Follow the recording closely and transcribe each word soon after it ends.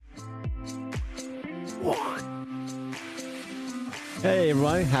Hey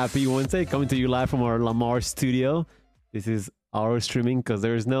everyone, happy Wednesday. Coming to you live from our Lamar studio. This is our streaming because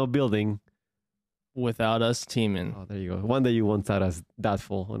there is no building without us teaming. Oh, there you go. One day you won't cite us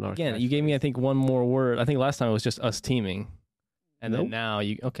doubtful on our Again, you gave me, I think, one more word. I think last time it was just us teaming. And Nope. then now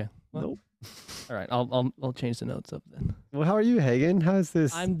you, okay. Well, Nope. all right, I'll change the notes up then. Well, how are you, Hagen? How's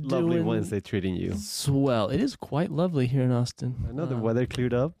this I'm lovely doing Wednesday treating you? Swell. It is quite lovely here in Austin. I know the weather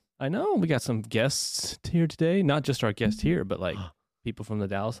cleared up. I know. We got some guests here today. Not just our guest here, but like people from the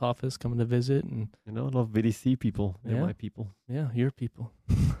Dallas office coming to visit. And You know, a lot of VDC people. They're Yeah. my people. yeah, your people.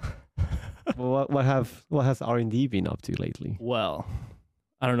 Well, what has R&D been up to lately? Well,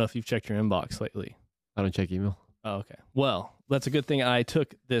 I don't know if you've checked your inbox lately. I don't check email. Oh, okay. Well, that's a good thing. I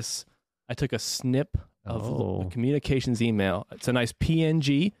took a snip of Oh. a communications email. It's a nice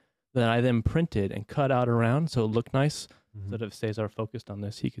PNG that I then printed and cut out around so it looked nice. So that if Cesar focused on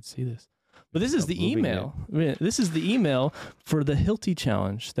this, he could see this. But this is Stop the moving email. This is the email for the Hilti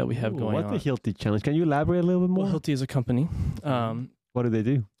challenge that we have going What's on. the Hilti challenge? Can you elaborate a little bit more? Well, Hilti is a company. What do they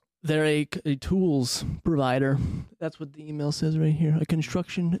do? They're a tools provider. That's what the email says right here. A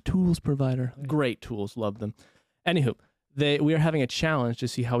construction tools provider. Great tools. Love them. Anywho, we are having a challenge to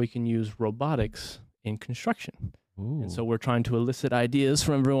see how we can use robotics in construction. Ooh. And so we're trying to elicit ideas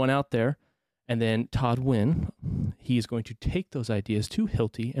from everyone out there. And then Todd Wynn, he is going to take those ideas to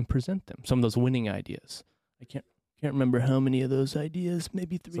Hilti and present them. Some of those winning ideas. I can't remember how many of those ideas.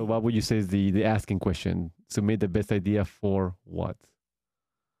 Maybe 3. So what would you say is the asking question? Submit the best idea for what?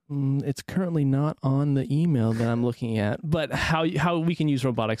 It's currently not on the email that I'm looking at, but how we can use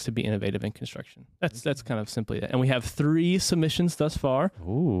robotics to be innovative in construction. That's kind of simply it. And we have 3 submissions thus far,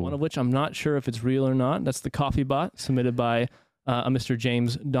 Ooh. one of which I'm not sure if it's real or not. That's the coffee bot submitted by a Mr.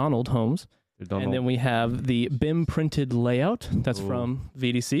 James Donald Holmes. And then we have the BIM printed layout. That's from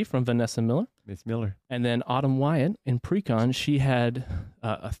VDC, from Vanessa Miller. Miss Miller. And then Autumn Wyatt in Precon, she had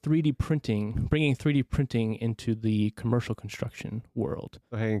a 3D printing, bringing 3D printing into the commercial construction world.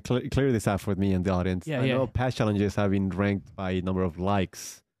 Go ahead and clear this out for me and the audience. Yeah, I yeah. know past challenges have been ranked by number of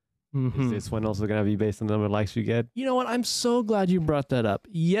likes. Mm-hmm. Is this one also going to be based on the number of likes you get? You know what? I'm so glad you brought that up.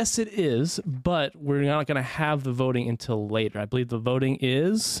 Yes, it is, but we're not going to have the voting until later. I believe the voting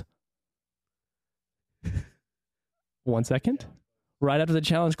is 1 second. Right after the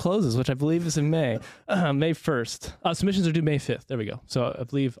challenge closes, which I believe is in May 1st. Submissions are due May 5th. There we go. So I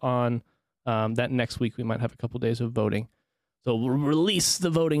believe on that next week, we might have a couple days of voting. So we'll release the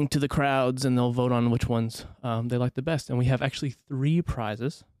voting to the crowds and they'll vote on which ones they like the best. And we have actually 3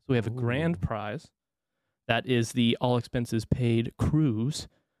 prizes. So we have a grand prize. That is the all expenses paid cruise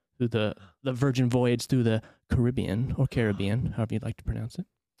through the Virgin Voyage through the Caribbean, however you'd like to pronounce it.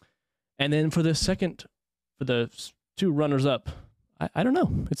 And then for the 2 runners up, I don't know.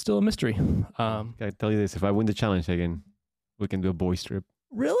 It's still a mystery. Can I tell you this? If I win the challenge again, we can do a boys trip.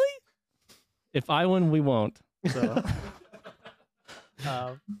 Really? If I win, we won't. So.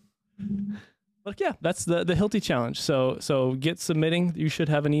 But yeah, that's the Hilti challenge. So get submitting. You should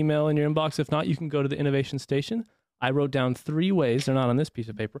have an email in your inbox. If not, you can go to the Innovation Station. I wrote down 3 ways. They're not on this piece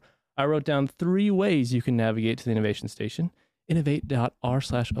of paper. I wrote down 3 ways you can navigate to the Innovation Station.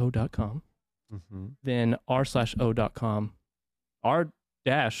 Innovate.r/o.com. Mm-hmm. Then r/o.com.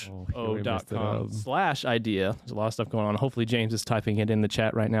 r-o.com/idea. There's a lot of stuff going on. Hopefully James is typing it in the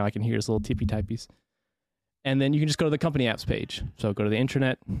chat right now. I can hear his little tippy typies. And then you can just go to the company apps page. So go to the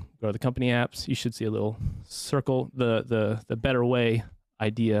internet, go to the company apps. You should see a little circle, the Better Way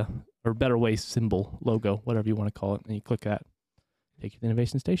idea or Better Way symbol, logo, whatever you want to call it. And you click that. Take you to the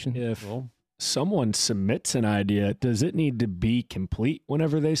Innovation Station. If someone submits an idea, does it need to be complete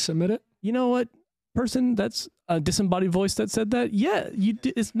whenever they submit it? You know what? Person that's a disembodied voice that said that, yeah,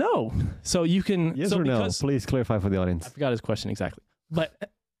 it's no. So you can... Yes so or no? because, Please clarify for the audience. I forgot his question exactly.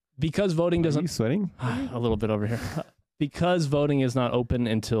 But because voting doesn't... Are you sweating? A little bit over here. Because voting is not open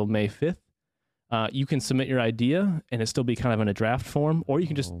until May 5th, you can submit your idea and it still be kind of in a draft form, or you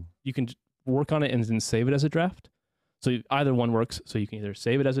can just work on it and then save it as a draft. So either one works. So you can either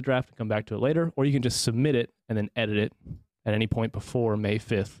save it as a draft and come back to it later, or you can just submit it and then edit it at any point before May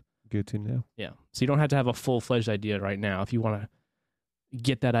 5th. Good to know. Yeah. So you don't have to have a full-fledged idea right now. If you want to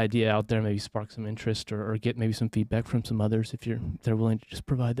get that idea out there, maybe spark some interest or get maybe some feedback from some others, if they're willing to just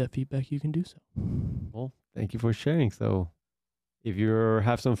provide that feedback, you can do so. Well, thank you for sharing. So if you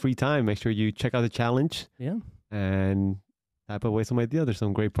have some free time, make sure you check out the challenge. Yeah. And type away some ideas. There's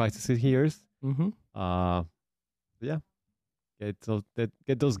some great prizes here. Mm-hmm. Yeah.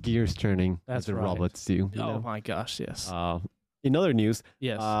 Get those gears turning. That's as the right. robots do. Oh my gosh, yes. In other news,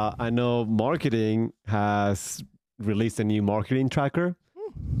 Yes. I know marketing has released a new marketing tracker.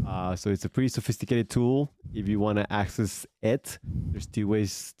 So it's a pretty sophisticated tool. if you want to access it, there's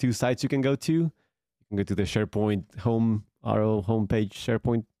two sites you can go to. You can go to the SharePoint RO homepage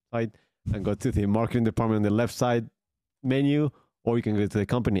SharePoint site and go to the marketing department on the left side menu, or you can go to the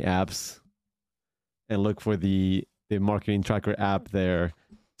company apps and look for the marketing tracker app there.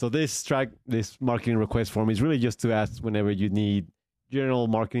 So this marketing request form is really just to ask whenever you need general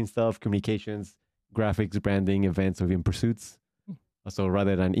marketing stuff, communications, graphics, branding, events, or even pursuits. So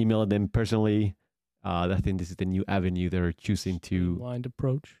rather than email them personally, I think this is the new avenue they're choosing to Blind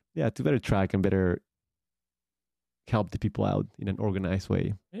approach. to better track and better help the people out in an organized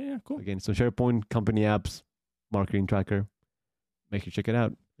way. Yeah, cool. Again, so SharePoint, company apps, marketing tracker. Make sure you check it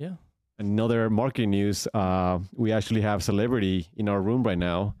out. Yeah. Another marketing news, we actually have celebrity in our room right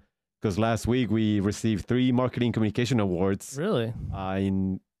now because last week we received 3 marketing communication awards Really?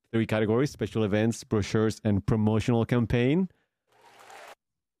 in 3 categories: special events, brochures, and promotional campaign.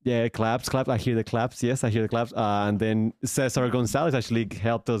 Yeah, claps. I hear the claps. Yes, I hear the claps. And then Cesar Gonzalez actually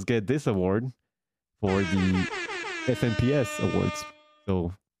helped us get this award for the FNPS awards.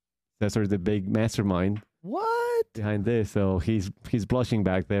 So Cesar is the big mastermind What? behind this. So he's blushing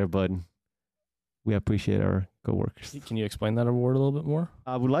back there, but we appreciate our coworkers. Can you explain that award a little bit more?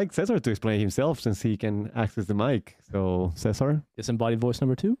 I would like Cesar to explain himself since he can access the mic. So Cesar, Disembodied voice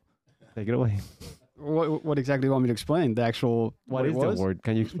number 2? take it away. What exactly do you want me to explain? The actual What is it the was? award?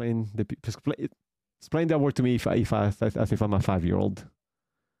 Can you explain explain the award to me as if I'm a 5-year-old?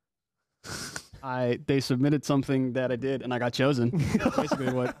 They submitted something that I did and I got chosen.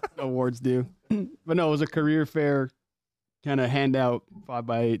 Basically what awards do. But no, it was a career fair kind of handout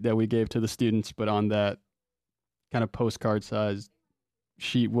 5x8 that we gave to the students, but on that kind of postcard size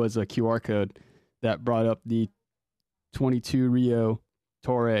sheet was a QR code that brought up the 22 Rio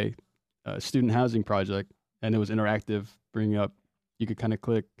Torre student housing project, and it was interactive, bringing up, you could kind of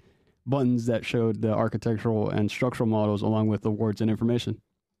click buttons that showed the architectural and structural models along with awards and information.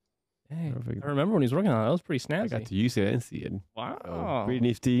 Dang. Perfect. I remember when he was working on it. That was pretty I snazzy. got to use it and see it. Wow. So, pretty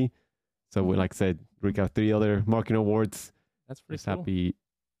nifty. So we, like I said, we got 3 other marketing awards. That's pretty Just cool. happy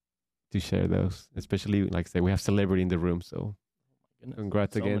to share those. Especially, like I said, we have celebrity in the room. So Goodness.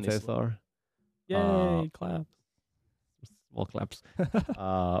 congrats So again, many Cesar. Yay, clap. Small claps.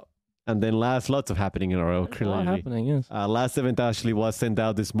 And then lots of happening in RO. There's a lot Clearly. happening, yes. Last event actually was sent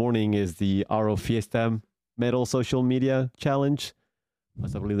out this morning is the RO Fiesta Medal Social Media Challenge.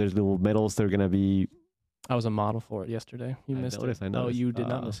 So I believe there's little medals. They're going to be... I was a model for it yesterday. You I missed noticed, it. I noticed. Oh, you did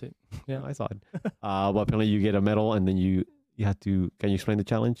not miss it. Yeah. I saw it. But apparently you get a medal and then you have to... Can you explain the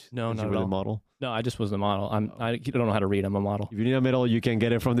challenge? No, Since not you at were the all. model. No, I just was the model. I don't know how to read. I'm a model. If you need a medal, you can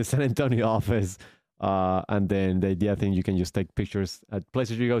get it from the San Antonio office. And then the idea thing, you can just take pictures at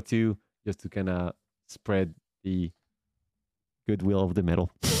places you go to just to kind of spread the goodwill of the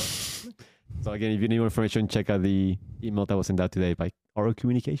medal. So again, if you need more information, check out the email that was sent out today by RO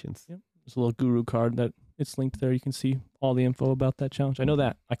Communications. Yep. There's a little guru card that it's linked there. You can see all the info about that challenge. I know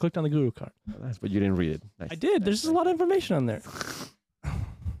that. I clicked on the guru card. Oh, nice, but you didn't read it. Nice. I did. There's a lot of information on there.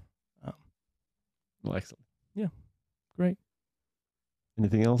 Well, excellent. Great.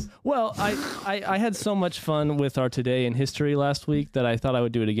 Anything else? Well, I had so much fun with our Today in History last week that I thought I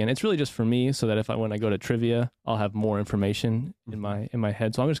would do it again. It's really just for me so that when I go to trivia, I'll have more information in my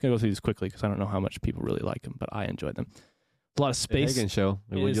head. So I'm just going to go through these quickly because I don't know how much people really like them, but I enjoyed them. A lot of space. The Hagen show.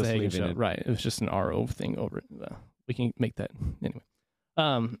 It We're is just the Hagen leaving show. it. Right. It was just an RO thing over it. We can make that anyway.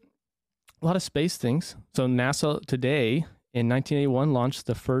 A lot of space things. So NASA today in 1981 launched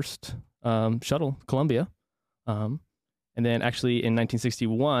the first shuttle, Columbia. And then actually in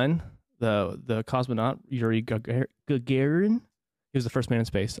 1961, the cosmonaut Yuri Gagarin, he was the first man in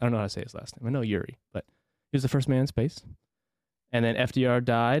space. I don't know how to say his last name. I know Yuri, but he was the first man in space. And then FDR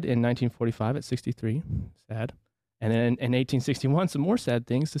died in 1945 at 63. Sad. And then in 1861, some more sad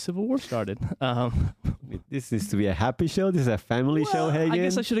things. The Civil War started. This is to be a happy show. This is a family show, Hagen. I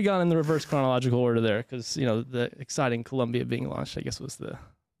guess I should have gone in the reverse chronological order there because, the exciting Columbia being launched, I guess, was the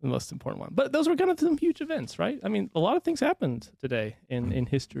most important one. But those were kind of some huge events, right? I mean, a lot of things happened today in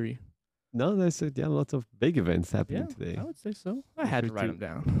history. No, there's lots of big events happening today. I would say so. I had to Sure write to- them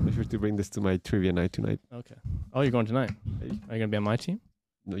down. Make sure to bring this to my trivia night tonight. Okay. Oh, you're going tonight? Hey. Are you going to be on my team?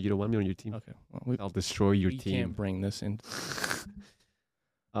 No, you don't want me on your team. Okay. Well, I'll destroy your we team. can't bring this in.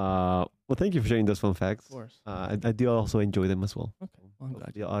 Well, thank you for sharing those fun facts. Of course. I do also enjoy them as well. Okay. Well, I'm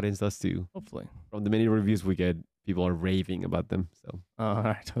glad. The audience does too. Hopefully. From the many reviews we get, people are raving about them. So, All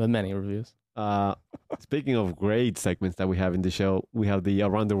right. The many reviews. speaking of great segments that we have in the show, we have the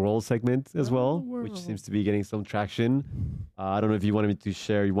Around the World segment as Around well, the which World. seems to be getting some traction. I don't know if you wanted me to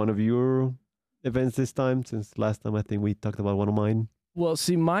share one of your events this time, since last time I think we talked about one of mine. Well,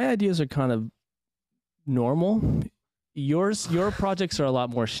 see, my ideas are kind of normal. Your projects are a lot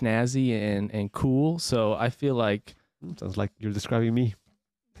more snazzy and cool. So I feel like Sounds like you're describing me.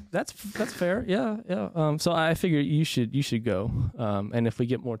 that's fair. Yeah. So I figure you should go. And if we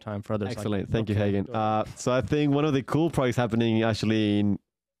get more time for others, Excellent. Thank you, okay, Hagen. go ahead. So I think one of the cool projects happening actually in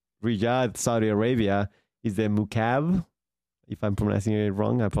Riyadh, Saudi Arabia, is the Mukab. If I'm pronouncing it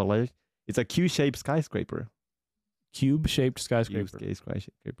wrong, I apologize. It's a Q-shaped skyscraper. Cube-shaped skyscraper.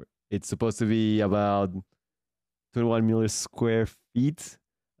 Skyscraper. It's supposed to be about 21 million square feet,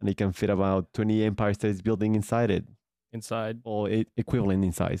 and it can fit about 20 Empire State Building inside it, Inside, or equivalent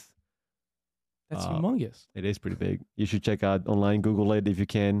in size. that's humongous. It is pretty big. You should check out online, Google it if you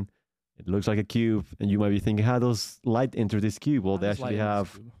can. It looks like a cube, and you might be thinking, how does light enter this cube? Well, How they does actually light in this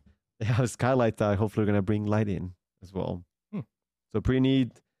have cube? they have skylights that hopefully are going to bring light in as well. So pretty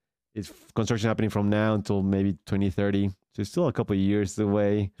neat. It's construction happening from now until maybe 2030. So it's still a couple of years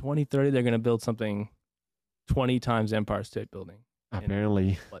away. 2030, they're going to build something 20 times Empire State Building.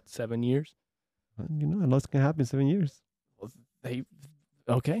 Apparently, What, 7 years? you know, a lot's going to happen in 7 years.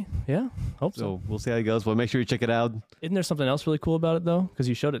 Okay, yeah, hope so. So we'll see how it goes. Well, make sure you check it out. Isn't there something else really cool about it though? Because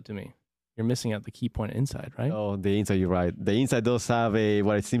you showed it to me. You're missing out the key point inside, right? Oh, the inside, you're right. The inside does have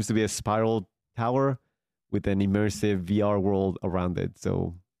what it seems to be a spiral tower with an immersive VR world around it.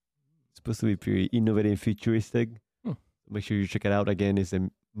 So it's supposed to be pretty innovative, futuristic. Make sure you check it out. Again, it's a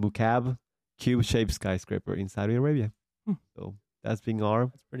Mukab cube-shaped skyscraper in Saudi Arabia. So that's being our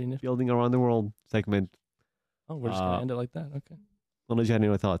That's pretty nifty. building around the world segment. Oh, we're just gonna end it like that. Okay. Unless you had any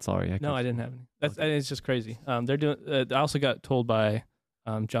other thoughts, sorry. No, I didn't have any. That's Okay. it's just crazy. They're doing. I also got told by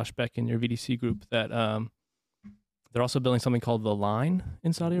Josh Beck in your VDC group that they're also building something called the Line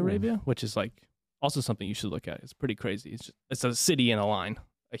in Saudi Ooh. Arabia, which is like also something you should look at. It's pretty crazy. It's a city in a line,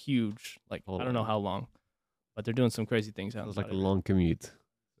 a huge I don't know how long, but they're doing some crazy things out. It's like a long commute.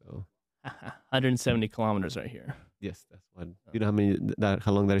 So 170 kilometers right here. yes, that's one. You know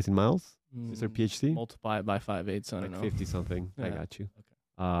how long that is in miles? Is there PhD? Multiply it by 5/8. So I don't Like know. 50 something. I Yeah. got you.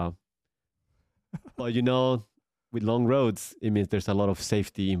 Okay. But you know, with long roads, it means there's a lot of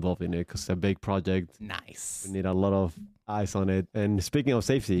safety involved in it because it's a big project. Nice. We need a lot of eyes on it. And speaking of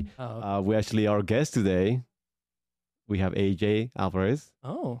safety, we actually, our guest today, we have AJ Alvarez.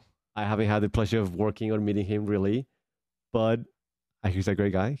 Oh. I haven't had the pleasure of working or meeting him really, but he's a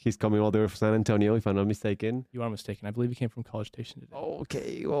great guy. He's coming all the way from San Antonio, if I'm not mistaken. You are mistaken. I believe he came from College Station today.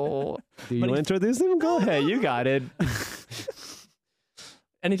 Okay, well, do you But want to introduce him? Go ahead, you got it.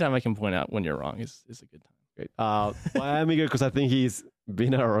 Anytime I can point out when you're wrong is a good time. Great. Well, I'm eager because I think he's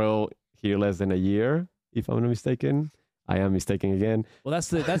been at our role here less than a year, if I'm not mistaken. I am mistaken again. Well, that's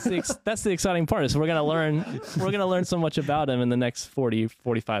the exciting part. Is we're gonna learn so much about him in the next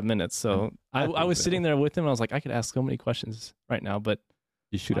 45 minutes. So I was sitting there with him. And I was like, I could ask so many questions right now, but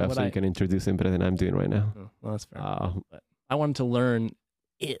You should Why have would so I- you can introduce him better than I'm doing right now. well, that's fair. But I wanted to learn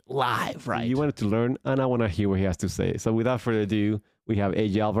it live, right? You wanted to learn, and I want to hear what he has to say. So without further ado, we have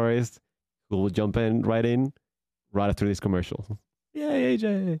AJ Alvarez, who will jump in right after this commercial. Yay,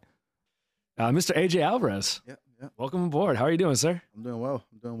 AJ. Mr. AJ Alvarez, Yeah. welcome aboard. How are you doing, sir? I'm doing well.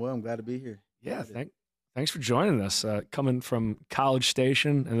 I'm glad to be here. Yeah, thanks for joining us. Coming from College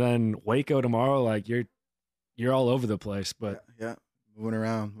Station and then Waco tomorrow, like you're all over the place. But yeah. Moving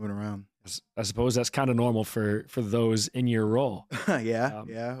around. I suppose that's kind of normal for those in your role. yeah.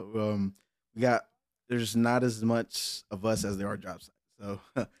 There's not as much of us as there are job sites, so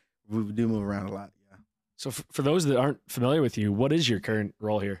we do move around a lot. Yeah. So for those that aren't familiar with you, what is your current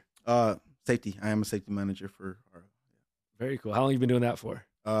role here? Safety. I am a safety manager for our. Very cool. How long have you been doing that for?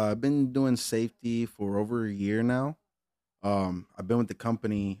 I've been doing safety for over a year now. I've been with the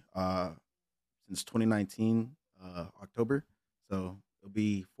company since 2019 October, so it'll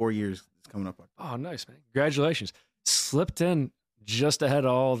be 4 years. It's coming up. Oh, nice, man. Congratulations. Slipped in just ahead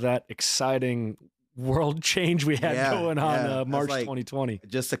of all that exciting world change we had going on March 2020.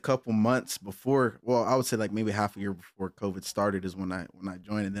 Just a couple months before, well, I would say like maybe half a year before COVID started is when I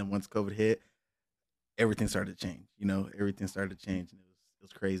joined, and then once COVID hit, everything started to change. Everything started to change, and it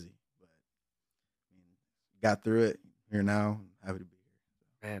was crazy. But got through it. Here now, I'm happy to be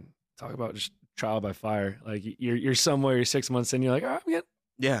here. Man, talk about just trial by fire. Like you're somewhere, you're 6 months in, you're like, all right, I'm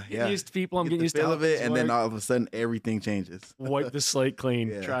getting used to people. I'm getting used to feel how of it, things and then work. all of a sudden everything changes. Wipe the slate clean.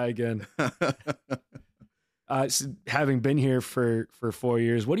 Yeah. Try again. So having been here for 4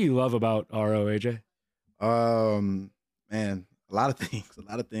 years, what do you love about RO, AJ? Man, a lot of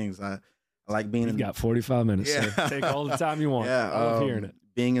things. I like being You've got 45 minutes. Yeah. So take all the time you want. Yeah, I love hearing it.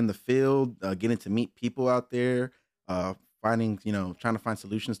 Being in the field, getting to meet people out there, trying to find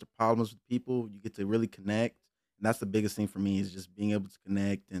solutions to problems with people. You get to really connect, and that's the biggest thing for me is just being able to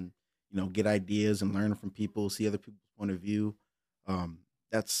connect and get ideas and learn from people, see other people's point of view.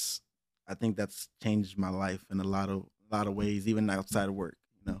 That's I think that's changed my life in a lot of ways, even outside of work.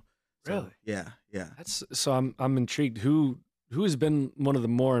 So, Really? yeah, yeah. That's so. I'm intrigued. Who has been one of the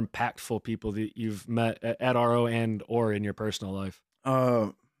more impactful people that you've met at RO and or in your personal life?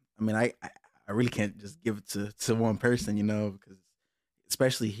 I mean, I really can't just give it to one person, because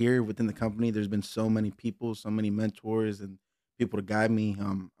especially here within the company, there's been so many people, so many mentors, and people to guide me.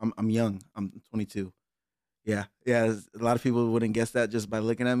 I'm young. I'm 22. Yeah, yeah. A lot of people wouldn't guess that just by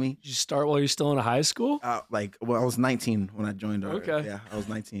looking at me. Did you start while you're still in high school? I was 19 when I joined. Okay. Yeah, I was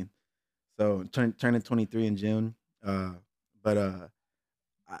 19. So turning 23 in June. But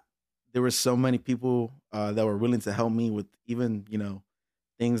there were so many people that were willing to help me with even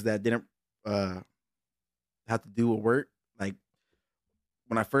things that didn't have to do with work. Like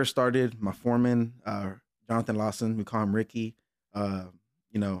when I first started, my foreman, Jonathan Lawson, we call him Ricky. I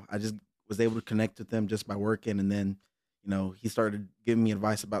just was able to connect with them just by working, and then he started giving me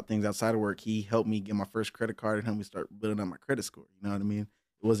advice about things outside of work. He helped me get my first credit card and helped me start building up my credit score. You know what I mean?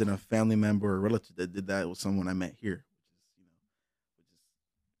 It wasn't a family member or relative that did that. It was someone I met here, which is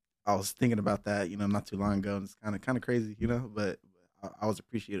I was thinking about that, not too long ago, and it's kind of crazy, but I was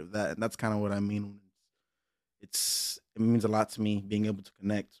appreciative of that, and that's kind of what I mean when it means a lot to me being able to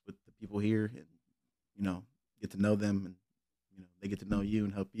connect with the people here and get to know them, and they get to know you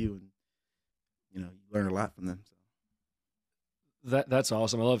and help you, and you learn a lot from them. So that's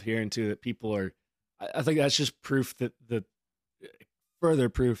awesome. I love hearing too that people are. I think that's just proof that further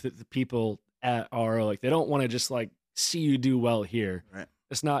proof that the people at RO, like, they don't want to just like see you do well here. Right.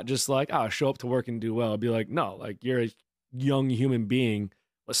 It's not just like, show up to work and do well. It'd be like, no, like, you're a young human being.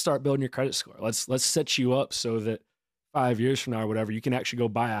 Let's start building your credit score. Let's set you up so that 5 years from now or whatever, you can actually go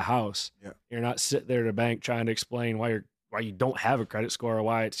buy a house. Yeah. You're not sitting there at a bank trying to explain why you don't have a credit score or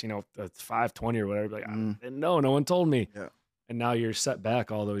why it's, a 520 or whatever. Like, no one told me. Yeah. And now you're set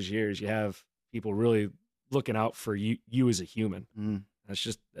back all those years. You have people really looking out for you as a human.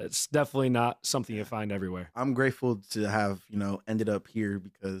 It's definitely not something you find everywhere. I'm grateful to have, ended up here,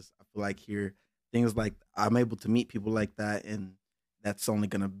 because I feel like here, things like I'm able to meet people like that, and that's only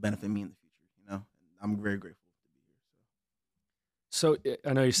going to benefit me in the future, I'm very grateful to be here. So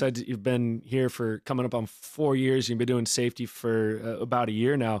I know you said that you've been here for coming up on 4 years. You've been doing safety for about a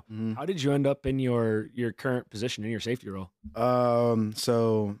year now. Mm-hmm. How did you end up in your current position in your safety role?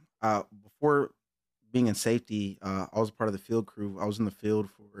 So before being in safety, I was part of the field crew. I was in the field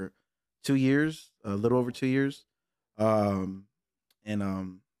for 2 years, a little over 2 years. And I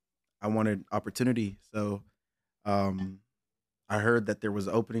wanted opportunity. So I heard that there was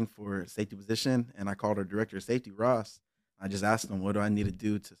an opening for a safety position, and I called our director of safety, Ross. I just asked him, what do I need to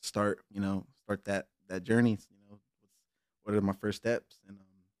do to start that journey? What are my first steps? And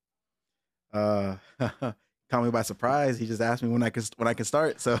caught me by surprise. He just asked me when I could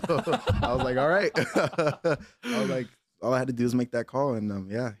start. So I was like, all right. I was like, all I had to do is make that call,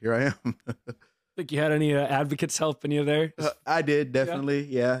 and here I am. Think you had any advocates helping you there? I did, definitely.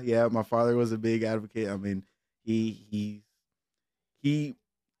 Yeah. My father was a big advocate. I mean, he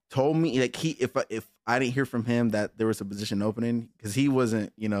told me, like, if I didn't hear from him that there was a position opening, because he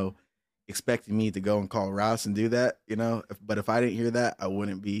wasn't, expecting me to go and call Ross and do that, but if I didn't hear that, I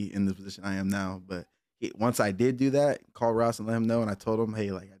wouldn't be in the position I am now. But once I did do that, call Ross and let him know, and I told him,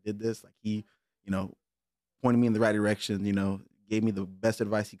 hey, like, I did this, like, he, pointed me in the right direction, gave me the best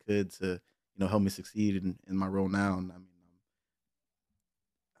advice he could to, help me succeed in my role now. And I mean,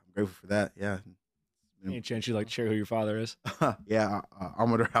 I'm grateful for that. Yeah. Any chance you'd like to share who your father is? Yeah,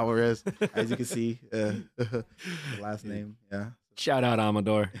 AJ Alvarez, as you can see, the last name. Yeah. Shout out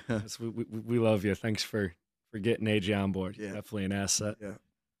Amador. We love you. Thanks for getting AJ on board. Yeah. Definitely an asset. Yeah.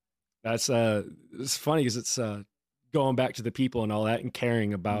 That's it's funny because it's going back to the people and all that and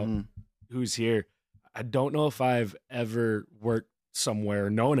caring about who's here. I don't know if I've ever worked somewhere,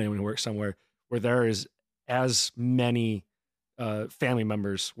 known anyone who works somewhere where there is as many family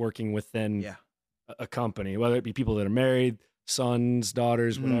members working within a company, whether it be people that are married, sons,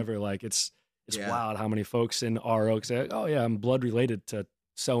 daughters, whatever. Like, it's wild how many folks in RO say, oh yeah, I'm blood related to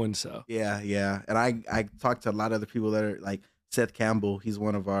so-and-so. Yeah. And I talked to a lot of other people that are like Seth Campbell. He's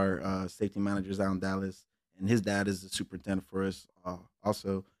one of our safety managers out in Dallas, and his dad is the superintendent for us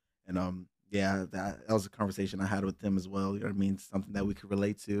also. And that was a conversation I had with him as well. You know what I mean? Something that we could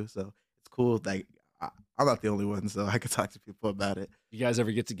relate to. So it's cool. Like, I'm not the only one, so I could talk to people about it. You guys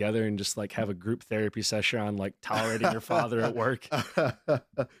ever get together and just like have a group therapy session on like tolerating your father at work?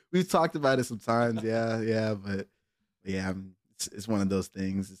 We've talked about it sometimes. Yeah. But yeah, it's one of those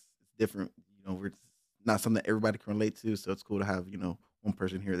things. It's different. It's not something that everybody can relate to. So it's cool to have, one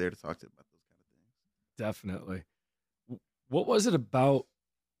person here or there to talk to about those kind of things. Definitely. What was it about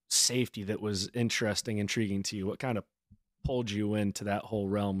safety that was interesting, intriguing to you? What kind of pulled you into that whole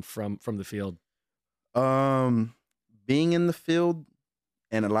realm from the field? Being in the field,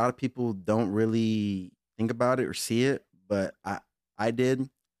 and a lot of people don't really think about it or see it, but I did.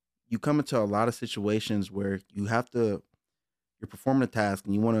 You come into a lot of situations where you're performing a task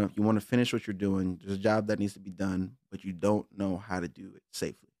and you want to finish what you're doing. There's a job that needs to be done, but you don't know how to do it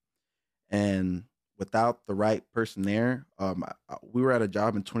safely. And without the right person there, we were at a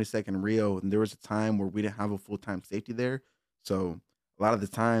job in 22nd Rio, and there was a time where we didn't have a full-time safety there. So a lot of the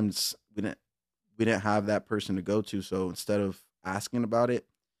times we didn't have that person to go to. So instead of asking about it,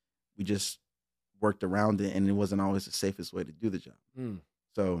 we just worked around it, and it wasn't always the safest way to do the job.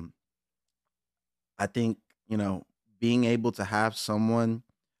 So I think, being able to have someone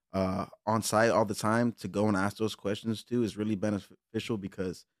on site all the time to go and ask those questions to is really beneficial,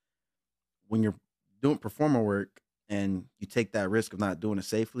 because when you're doing performer work and you take that risk of not doing it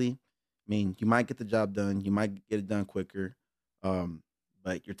safely, I mean, you might get the job done, you might get it done quicker,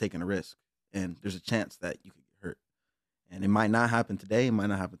 but you're taking a risk, and there's a chance that you could get hurt. And it might not happen today, it might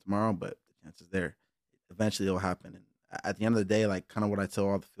not happen tomorrow, but the chance is there. Eventually it'll happen. And at the end of the day, like, kind of what I tell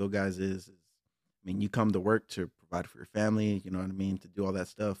all the field guys is, I mean, you come to work to provide for your family, you know what I mean, to do all that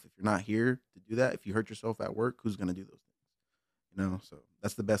stuff. If you're not here to do that, if you hurt yourself at work, who's going to do those things? So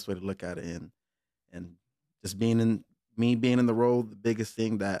that's the best way to look at it. And just being in the role, the biggest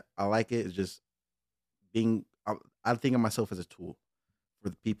thing that I like it is just I think of myself as a tool for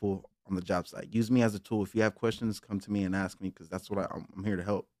the people on the job site. Use me as a tool. If you have questions, come to me and ask me, because that's what I'm here to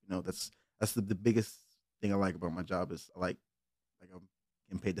help. That's the biggest thing I like about my job is I like I'm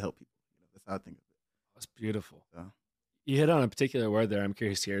getting paid to help people. That's how I think of it. That's beautiful. Yeah. You hit on a particular word there. I'm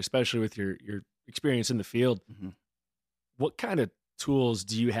curious to hear, especially with your experience in the field. Mm-hmm. What kind of tools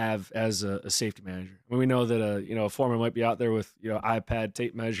do you have as a safety manager? I mean, we know that a foreman might be out there with iPad,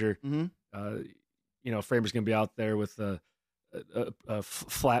 tape measure. Mm-hmm. Framer's going to be out there with a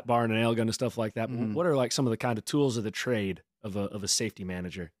flat bar and a nail gun and stuff like that. Mm-hmm. What are like some of the kind of tools of the trade of a safety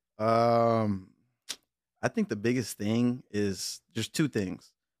manager? I think the biggest thing is just two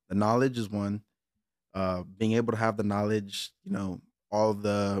things. The knowledge is one. Being able to have the knowledge, all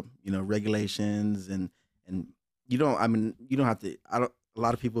the regulations and you don't have to. A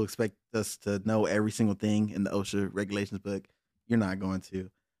lot of people expect us to know every single thing in the OSHA regulations book. You're not going to.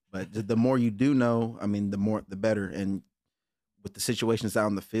 But the more you do know, I mean, the better. And with the situations out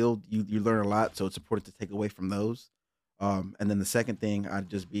in the field, you learn a lot. So it's important to take away from those. And then the second thing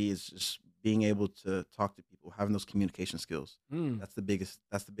is just being able to talk to people, having those communication skills. That's the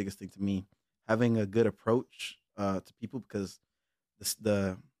biggest thing to me. Having a good approach to people, because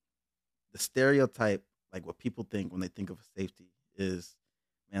the stereotype, like what people think when they think of safety, is,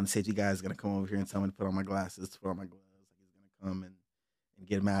 man, the safety guy is gonna come over here and tell me to put on my glasses, to put on my gloves. Like, he's gonna come and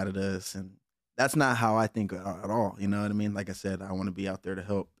get mad at us, and that's not how I think at all. You know what I mean? Like I said, I want to be out there to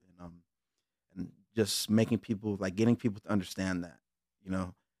help, and just making people, like, getting people to understand that,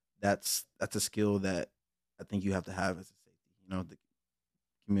 that's a skill that I think you have to have as a safety. The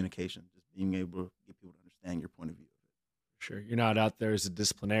communication, just being able to get people to understand your point of view. Sure, you're not out there as a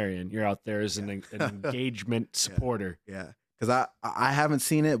disciplinarian. You're out there as an engagement supporter. Yeah, because I haven't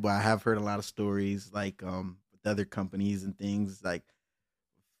seen it, but I have heard a lot of stories, like with other companies and things, like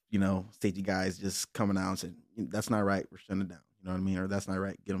safety guys just coming out and saying, that's not right, we're shutting it down. You know what I mean? Or that's not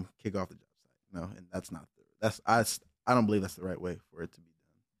right, get them kick off the job site. And that's not I don't believe that's the right way for it to be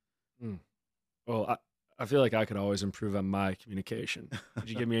done. Well, I feel like I could always improve on my communication.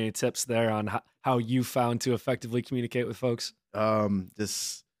 Could you give me any tips there on how you found to effectively communicate with folks?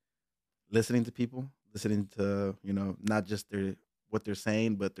 Just listening to people, listening to, not just what they're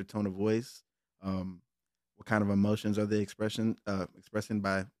saying, but their tone of voice. What kind of emotions are they expressing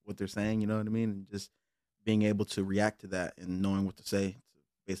by what they're saying, you know what I mean? And just being able to react to that and knowing what to say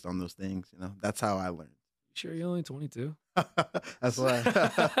based on those things, that's how I learned. You sure you're only 22? That's why.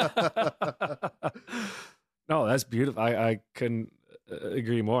 No, that's beautiful. I couldn't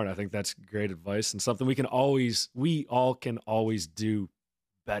agree more. And I think that's great advice and something we all can always do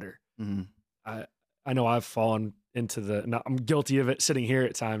better. Mm-hmm. I know I've fallen into I'm guilty of it sitting here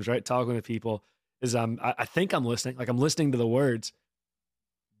at times, right? Talking to people is I think I'm listening, like I'm listening to the words,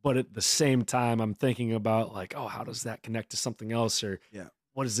 but at the same time, I'm thinking about like, oh, how does that connect to something else? Or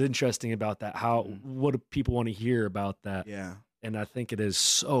what is interesting about that? What do people want to hear about that? Yeah. And I think it is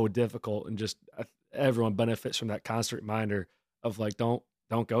so difficult, and just everyone benefits from that constant reminder of like, don't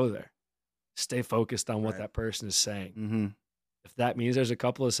go there. Stay focused on what that person is saying. Mm-hmm. If that means there's a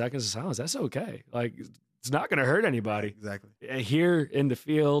couple of seconds of silence, that's okay. Like, it's not going to hurt anybody. Exactly. Here in the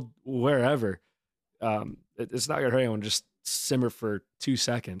field, wherever, it's not going to hurt anyone. Just simmer for 2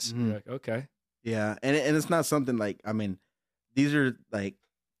 seconds. Mhm. You're like, okay. Yeah, and it's not something like, I mean, these are like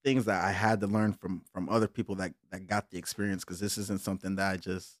things that I had to learn from other people that got the experience, because this isn't something that I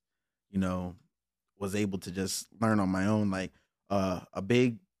just, was able to just learn on my own. Like a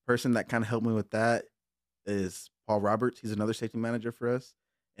big person that kind of helped me with that is Paul Roberts. He's another safety manager for us,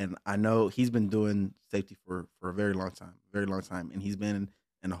 and I know he's been doing safety for a very long time, and he's been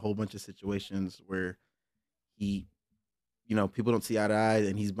in a whole bunch of situations where he, people don't see eye to eye,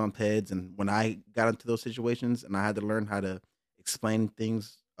 and he's bumped heads. And when I got into those situations and I had to learn how to explain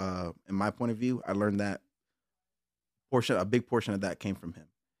things in my point of view, I learned that a big portion of that came from him,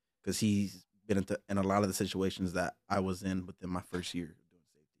 because he's been in a lot of the situations that I was in within my first year of doing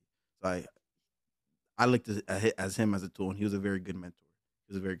safety. So I looked at him as a tool, and he was a very good mentor.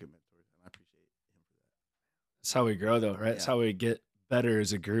 And I appreciate him for that. That's how we grow, though, right? That's how we get better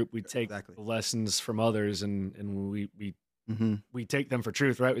as a group. We take Exactly. lessons from others, and we take them for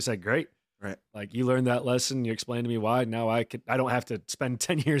truth, right? We say, great. Right. Like, you learned that lesson. You explained to me why. Now I don't have to spend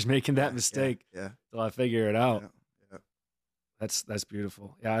 10 years making that mistake until I figure it out. Yeah. That's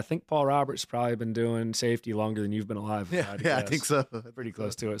beautiful. Yeah, I think Paul Roberts probably been doing safety longer than you've been alive. I think so. Pretty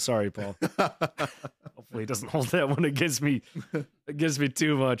close to it. Sorry, Paul. Hopefully he doesn't hold that one against me. Against me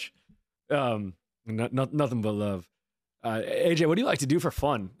too much. Nothing but love. AJ, what do you like to do for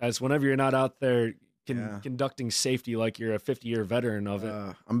fun? As whenever you're not out there conducting safety, like you're a 50-year veteran of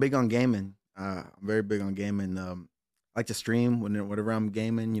it. I'm big on gaming. I'm very big on gaming. I like to stream whenever I'm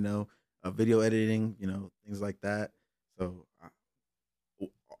gaming. Video editing. Things like that. So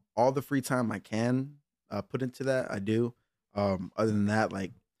all the free time I can put into that, I do. Other than that,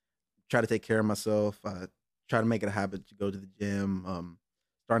 like, try to take care of myself. Try to make it a habit to go to the gym.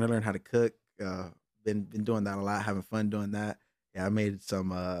 Starting to learn how to cook. Been doing that a lot, having fun doing that. Yeah, I made some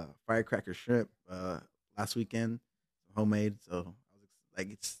firecracker shrimp last weekend, homemade. So I was like,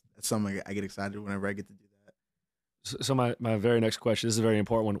 that's something I get excited whenever I get to do that. So my very next question, this is a very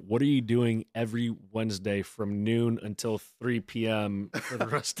important one. What are you doing every Wednesday from noon until 3 p.m. for the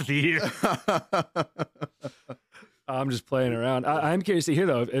rest of the year? I'm just playing around. I'm curious to hear,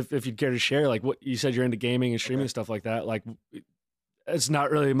 though, if you'd care to share, like, what you said you're into gaming and streaming and stuff like that. Like, it's not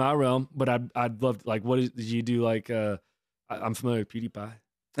really my realm, but I'd love to, like, did you do, like, I'm familiar with PewDiePie.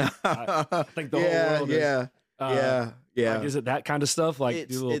 I think the whole world is. Yeah. Like, is it that kind of stuff? Like,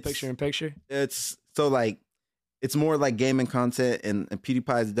 do a little picture-in-picture? It's so, like, it's more like gaming content, and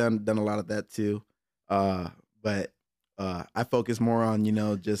PewDiePie's done a lot of that too. But I focus more on,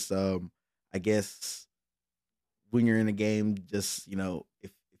 just I guess when you're in a game, just,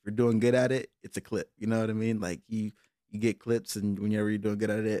 if you're doing good at it, it's a clip. You know what I mean? Like, you get clips, and whenever you're doing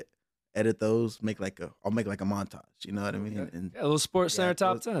good at it, edit those, I'll make like a montage. You know what I mean? Okay. And a little Sports Center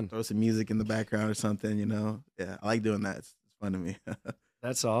top 10. Throw some music in the background or something. Yeah, I like doing that. It's fun to me.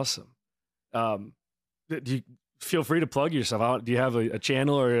 That's awesome. Do you feel free to plug yourself out? Do you have a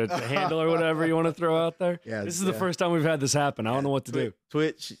channel or a handle or whatever you want to throw out there? Yeah, this is the first time we've had this happen. I don't know what to do.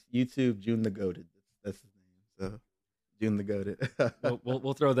 Twitch, YouTube, June the Goated. That's his name. So June the Goated.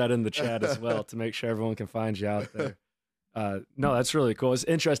 we'll throw that in the chat as well to make sure everyone can find you out there. No, that's really cool. It's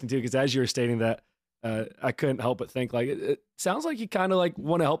interesting too, because as you were stating that, I couldn't help but think, like, it sounds like you kind of like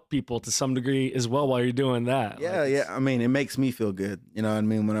want to help people to some degree as well while you're doing that. Yeah. I mean, it makes me feel good. You know what I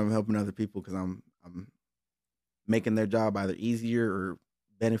mean? When I'm helping other people, because I'm making their job either easier or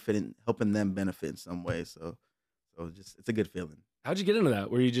helping them benefit in some way. So it's a good feeling. How'd you get into that?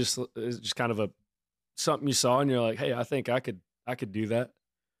 Were you just kind of something you saw and you're like, hey, I think I could do that?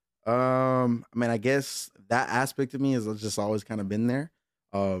 I mean, I guess that aspect of me has just always kind of been there.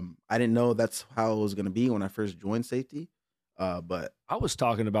 I didn't know that's how it was going to be when I first joined safety. But I was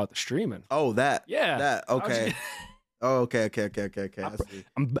talking about the streaming. Oh, that. Yeah. That. Okay. Oh, okay.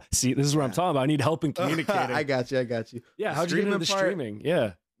 See, this is what I'm talking about. I need help in communicating. I got you. Yeah, how'd you get into the streaming?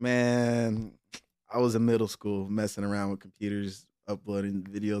 Yeah. Man, I was in middle school messing around with computers, uploading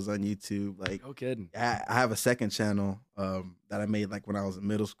videos on YouTube. Like, no kidding. I have a second channel that I made like when I was in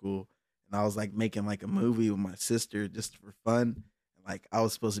middle school, and I was like making like a movie with my sister just for fun. Like, I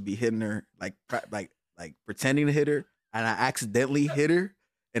was supposed to be hitting her, like pretending to hit her, and I accidentally hit her.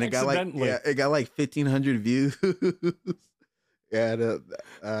 And it got like 1,500 views. Yeah, that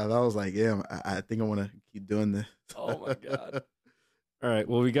was like, yeah, I think I want to keep doing this. Oh my God! All right,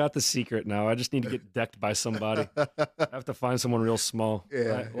 well, we got the secret now. I just need to get decked by somebody. I have to find someone real small.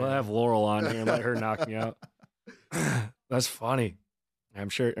 Yeah, we'll have Laurel on here and let her knock me out. That's funny. I'm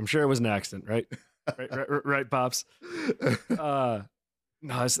sure it was an accident, right? Right, Pops.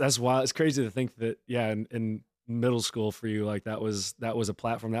 No, that's wild. It's crazy to think that, yeah, in middle school for you, like that was a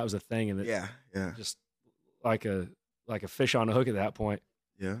platform, that was a thing, and it Yeah, yeah, just like a fish on a hook at that point.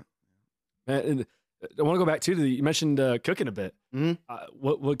 yeah. And I want to go back to you mentioned cooking a bit. hmm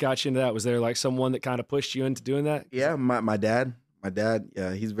What got you into that? Was there like someone that kind of pushed you into doing that? Yeah, my dad,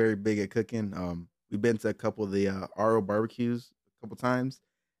 yeah, he's very big at cooking. We've been to a couple of the RO barbecues a couple times,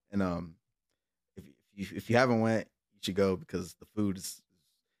 and if you haven't went, you should go because the food is.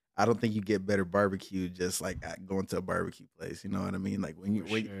 I don't think you get better barbecue just like at going to a barbecue place. You know what I mean? Like when you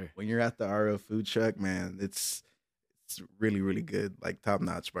Sure. when you're at the RO food truck, man, it's really really good, like top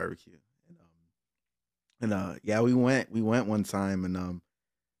notch barbecue. And yeah, we went one time and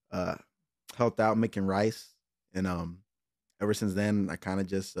uh helped out making rice, and ever since then I kind of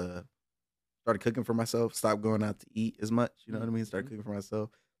just started cooking for myself, stopped going out to eat as much. You know what I mean? Started cooking for myself.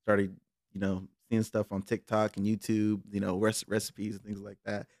 Started, seeing stuff on TikTok and YouTube. Recipes and things like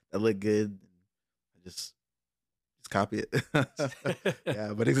that look good. I just copy it.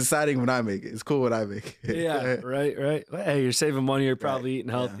 Yeah, but it's exciting when I make it. It's cool when I make it. Yeah, right. Well, hey, you're saving money. You're probably Right,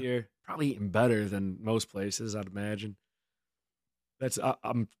 eating yeah. healthier, probably eating better than most places, I'd imagine.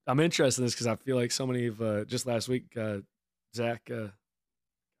 I'm interested in this because I feel like so many of just last week, Zach, I'm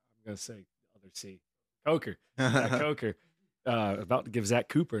gonna say other C, Coker, Zach Coker. About to give Zach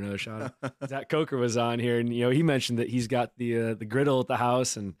Cooper another shout out. Zach Coker was on here, and he mentioned that he's got the griddle at the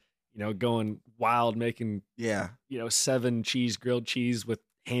house, and going wild, making Yeah, 7 grilled cheese with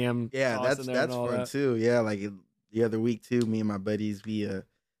ham. yeah, sauce in there and that's all fun that. too. Yeah, like the other week too, me and my buddies we had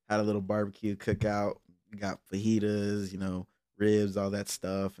a little barbecue cookout. We got fajitas, ribs, all that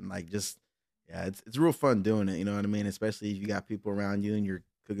stuff, and like just yeah, it's real fun doing it. You know what I mean? Especially if you got people around you and you're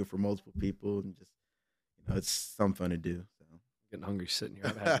cooking for multiple people, and just it's some fun to do. So Getting hungry sitting here. I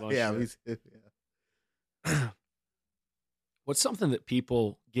haven't had lunch yeah, yet. me too. Yeah. What's something that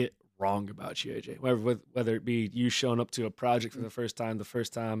people get wrong about you, AJ? Whether it be you showing up to a project for the first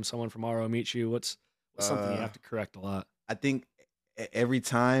time someone from RO meets you, what's something you have to correct a lot? I think every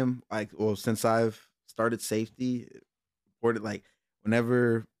time, since I've started safety, reported like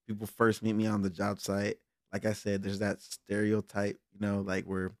whenever people first meet me on the job site, like I said, there's that stereotype, like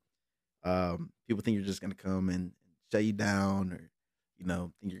where people think you're just gonna come and shut you down, or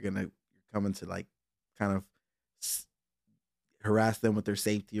think you're coming to like kind of harass them with their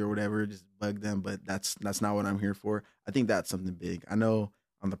safety or whatever, just bug them. But that's not what I'm here for. I think that's something big. I know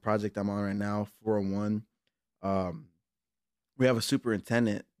on the project I'm on right now, 401, we have a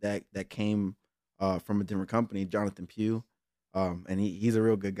superintendent that came from a different company, Jonathan Pugh, and he's a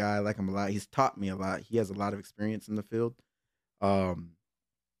real good guy. I like him a lot. He's taught me a lot. He has a lot of experience in the field.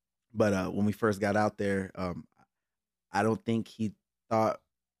 But when we first got out there, I don't think he thought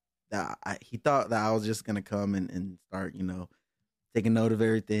that I was just gonna come and start, taking note of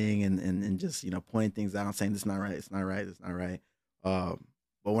everything and just pointing things out and saying this is not right, it's not right, it's not right.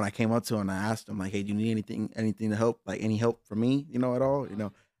 But when I came up to him, I asked him like, "Hey, do you need anything to help? Like any help from me? At all?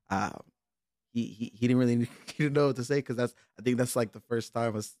 He didn't really he didn't know what to say, because I think that's like the first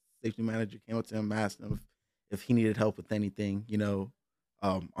time a safety manager came up to him and asked him if he needed help with anything,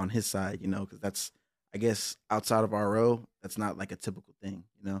 on his side, because that's, I guess, outside of RO, that's not like a typical thing,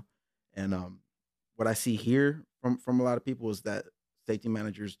 And what I see here from a lot of people is that safety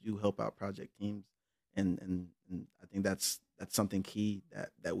managers do help out project teams, and I think that's something key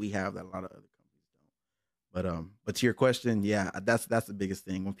that we have that a lot of other companies don't. But to your question, yeah, that's the biggest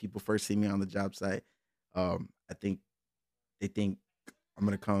thing. When people first see me on the job site, I think they think I'm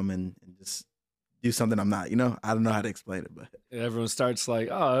gonna come and just do something I'm not. I don't know how to explain it, but Everyone starts like,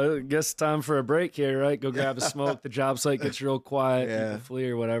 "Oh, I guess it's time for a break here, right? Go grab a smoke." The job site gets real quiet. Yeah. People flee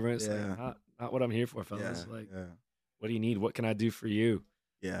or whatever. It's Yeah. like not what I'm here for, fellas. yeah, Like, yeah, what do you need? What can I do for you?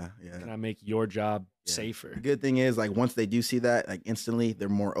 yeah, Can yeah. I make your job Yeah. safer? The good thing is, like, once they do see that, like, instantly they're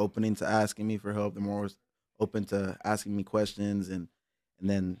more opening to asking me for help. They're more open to asking me questions, and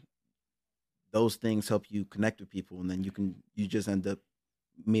then those things help you connect with people, and then you just end up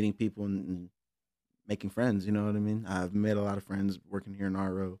meeting people and making friends. You know what I mean? I've made a lot of friends working here in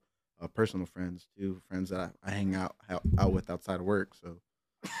RO, personal friends too, friends that I hang out with outside of work. So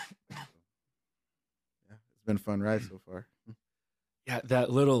yeah, it's been a fun ride so far. Yeah, that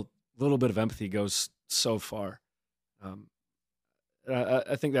little bit of empathy goes so far.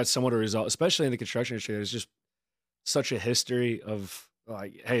 I think that's somewhat a result, especially in the construction industry. There's just such a history of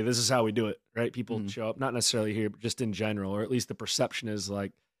like, hey, this is how we do it, right? People Mhm. show up, not necessarily here, but just in general, or at least the perception is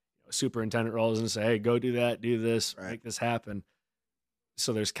like, superintendent rolls in and say, hey, go do that, do this, Right. make this happen.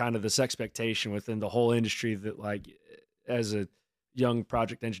 So there's kind of this expectation within the whole industry that, like, as a young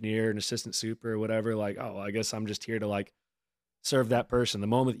project engineer and assistant super or whatever, like, oh, I guess I'm just here to like serve that person, the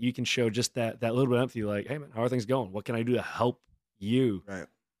moment that you can show just that little bit of empathy, like, hey man, how are things going? What can I do to help you? Right.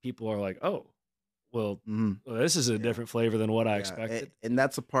 People are like, oh, well, Mm-hmm. well this is a different flavor than what I expected. And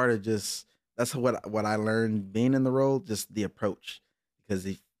that's a part of that's what I learned being in the role, just the approach. Because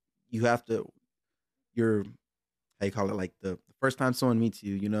if you have to, you're, how you call it, like the first time someone meets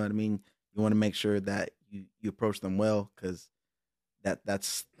you, you know what I mean? You want to make sure that you approach them well, because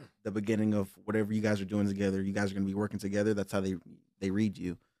that's the beginning of whatever you guys are doing together. You guys are going to be working together. That's how they read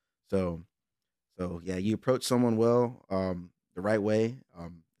you. So yeah, you approach someone well, the right way.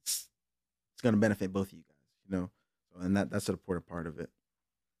 It's going to benefit both of you guys, you know. And that's an important part of it.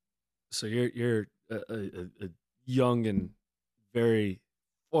 So you're a young and very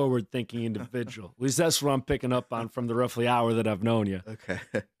forward-thinking individual. At least that's what I'm picking up on from the roughly hour that I've known you. Okay.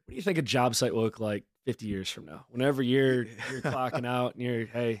 What do you think a job site will look like 50 years from now? Whenever you're clocking out and you're,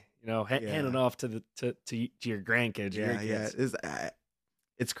 hey, you know, handing off to your grandkids. Yeah, your kids.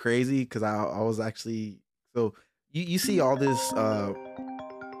 It's crazy because I was actually, so you see all this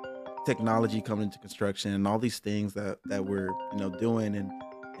technology coming into construction and all these things that we're, you know, doing,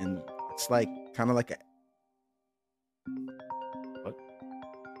 and it's like kind of like a, what?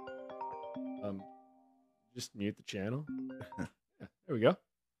 Just mute the channel. Yeah, there we go.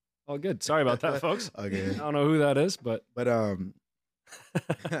 All good. Sorry about that, folks. Okay. I don't know who that is, but I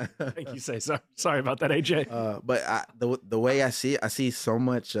think you say sorry about that, AJ. But the way I see so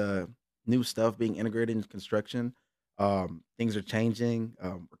much new stuff being integrated into construction. Things are changing.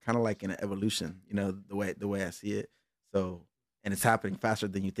 We're kind of like in an evolution, you know, the way I see it. So, and it's happening faster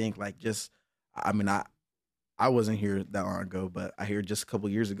than you think. Like, just, I mean, I wasn't here that long ago, but I hear just a couple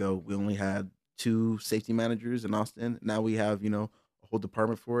years ago we only had 2 safety managers in Austin. Now we have, you know, a whole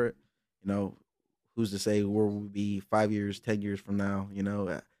department for it. You know, who's to say where we'll be 5 years, 10 years from now? You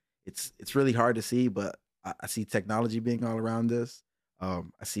know, it's really hard to see, but I see technology being all around us. I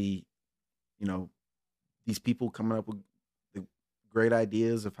see, you know, these people coming up with the great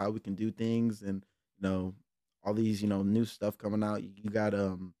ideas of how we can do things, and, you know, all these, you know, new stuff coming out. You got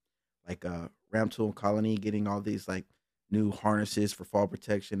like Ram Tool Colony getting all these like new harnesses for fall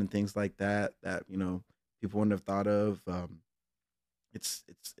protection and things like that you know, people wouldn't have thought of. It's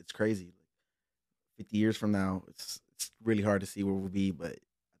crazy. 50 years from now, it's really hard to see where we'll be, but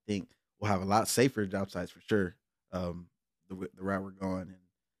I think we'll have a lot safer job sites for sure. The route we're going,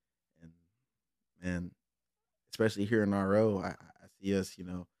 and especially here in RO, I see us, you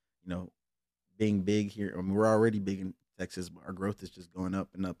know, being big here. I mean, we're already big in Texas, but our growth is just going up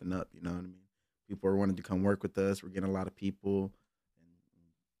and up and up. You know what I mean? People are wanting to come work with us. We're getting a lot of people, and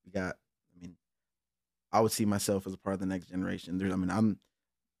we got. I mean, I would see myself as a part of the next generation. There's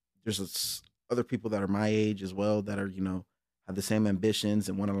other people that are my age as well that are, you know, have the same ambitions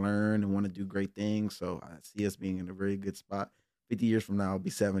and want to learn and want to do great things. So I see us being in a very good spot. 50 years from now, I'll be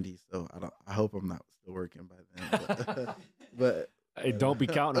 70. So I hope I'm not still working by then. But hey, don't be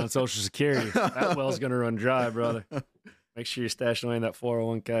counting on Social Security. That well's gonna run dry, brother. Make sure you're stashing away in that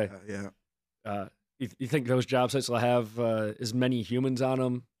 401k. Yeah. You think those job sites will have as many humans on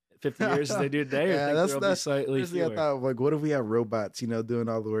them 50 years as they do today? Yeah, or think that's slightly fewer? I thought, like, what if we have robots, you know, doing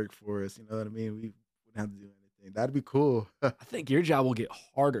all the work for us? You know what I mean? We wouldn't have to do anything. That'd be cool. I think your job will get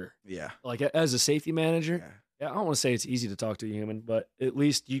harder. Yeah. Like as a safety manager. Yeah. Yeah, I don't want to say it's easy to talk to a human, but at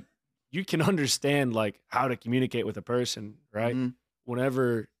least you can understand like how to communicate with a person, right? Mm-hmm.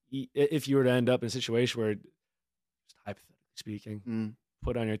 Whenever, if you were to end up in a situation where, just hypothetically speaking,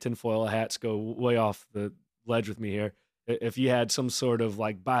 put on your tinfoil hats, go way off the ledge with me here. If you had some sort of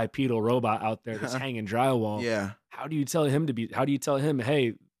like bipedal robot out there that's hanging drywall, Yeah. how do you tell him,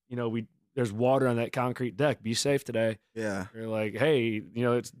 hey, you know, there's water on that concrete deck, be safe today. Yeah. You're like, hey, you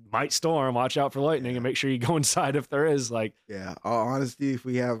know, it might storm, watch out for lightning, and make sure you go inside if there is. Like, yeah. All honesty, if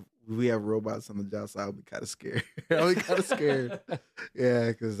we have robots on the job site, I'll be kind of scared. I'll be kind of scared. Yeah,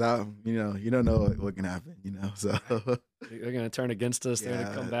 because you don't know what can happen. You know, so they're gonna turn against us. They're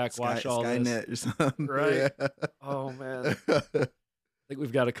gonna come back, watch all Skynet this, or something. right? Yeah. Oh man, I think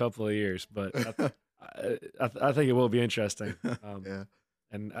we've got a couple of years, but I think it will be interesting. Yeah.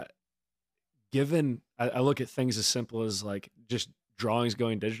 And given I look at things as simple as like just drawings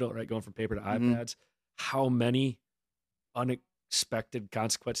going digital, right? Going from paper to iPads. How many unexpected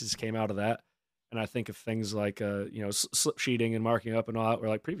consequences came out of that? And I think of things like, you know, slip sheeting and marking up and all that, where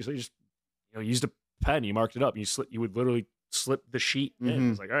like previously you just, you know, used a pen, you marked it up, and you would literally slip the sheet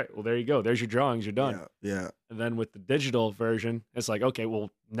in. It's like, all right, well, there you go. There's your drawings. You're done. Yeah. And then with the digital version, it's like, okay, well,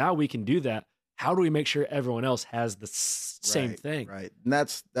 now we can do that. How do we make sure everyone else has the same thing? Right. And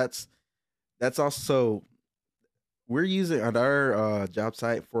that's also, we're using on our job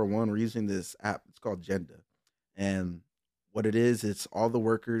site 401, we're using this app. It's called Genda. And what it is, it's all the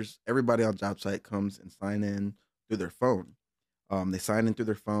workers, everybody on job site comes and sign in through their phone. They sign in through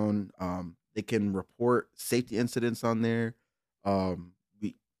their phone. They can report safety incidents on there.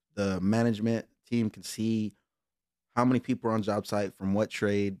 We the management team can see how many people are on job site from what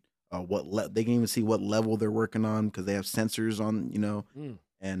trade, they can even see what level they're working on because they have sensors on,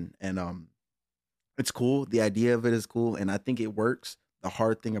 and it's cool. The idea of it is cool, and I think it works. The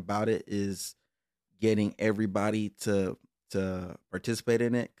hard thing about it is getting everybody to participate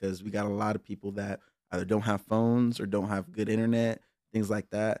in it because we got a lot of people that either don't have phones or don't have good internet, things like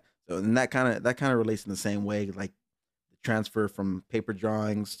that. So and that kind of relates in the same way, like the transfer from paper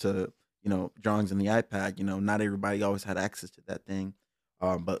drawings to drawings in the iPad. Not everybody always had access to that thing,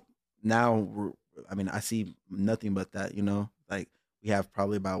 but now I see nothing but that. Like we have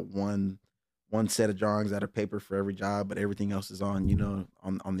probably about one set of drawings out of paper for every job, but everything else is on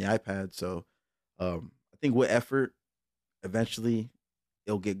on the iPad. So I think with effort, eventually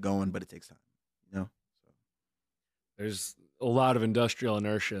it'll get going, but it takes time. So. There's a lot of industrial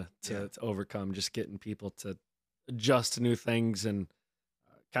inertia to overcome, just getting people to adjust to new things and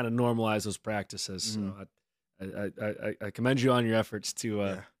kind of normalize those practices. Mm-hmm. So I commend you on your efforts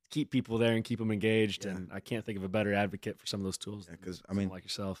to keep people there and keep them engaged. Yeah. And I can't think of a better advocate for some of those tools. Because like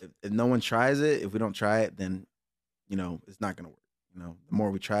yourself, if no one tries it, if we don't try it, then it's not going to work. The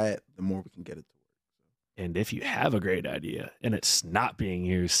more we try it, the more we can get it to work. And if you have a great idea and it's not being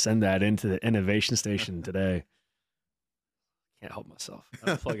used, send that into the innovation station today. Can't help myself.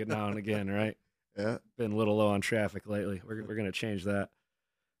 I'll plug it now and again, right? Yeah. Been a little low on traffic lately. We're going to change that.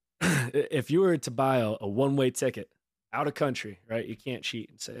 If you were to buy a one-way ticket out of country, right? You can't cheat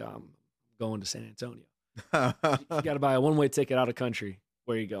and say, I'm going to San Antonio. You got to buy a one-way ticket out of country.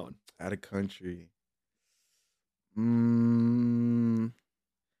 Where are you going? Out of country. Probably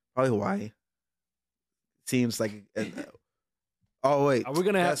Hawaii. Seems like. Oh wait, are we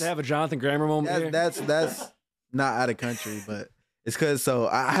gonna have to have a Jonathan Grammer moment here? That's not out of country, but it's because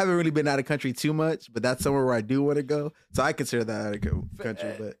I haven't really been out of country too much, but that's somewhere where I do want to go, so I consider that out of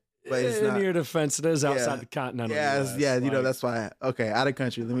country. But it's in not. your defense, it is outside the continental. US, that's why. Okay, out of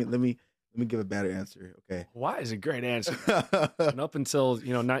country. Let me give a better answer. Okay, Hawaii is a great answer. And up until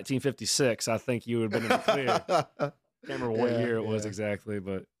 1956, I think you would have been in the clear. Can't remember what year it was exactly,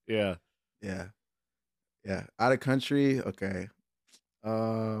 but yeah. Out of country. Okay.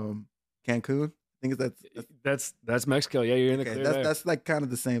 Cancun. I think that's Mexico. Yeah, you're in the clear. That's like kind of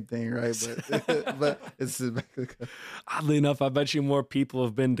the same thing, right? But but it's Mexico. Oddly enough, I bet you more people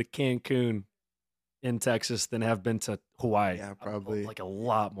have been to Cancun in Texas than have been to Hawaii. Yeah, probably like a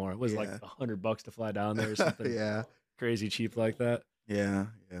lot more. It was like $100 to fly down there or something. Crazy cheap like that. Yeah.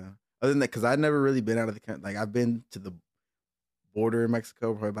 Other than that, because I've never really been out of the country. Like I've been to the border in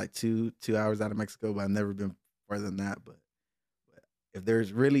Mexico, probably like 2 hours out of Mexico, but I've never been further than that. But if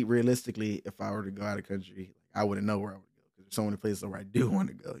there's realistically, if I were to go out of country, I wouldn't know where I would go because there's so many places where I do want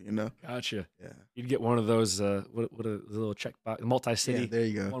to go. Gotcha. Yeah. You'd get one of those. What a little check box, multi-city. Yeah, there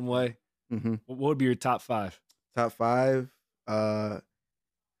you go. One way. Mm-hmm. What would be your top 5? Top 5. Probably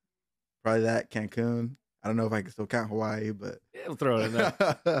that Cancun. I don't know if I can still count Hawaii, but we'll throw it in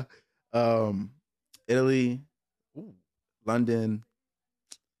there. Italy, London,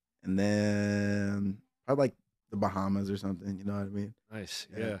 and then probably like the Bahamas or something. You know what I mean? Nice.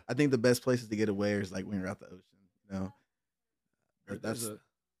 Yeah. I think the best places to get away is like when you're out the ocean. That's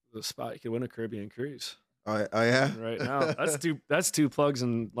the spot you could win a Caribbean cruise. Oh yeah. Right now, that's two plugs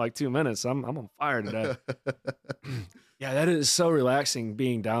in like 2 minutes. I'm on fire today. Yeah, that is so relaxing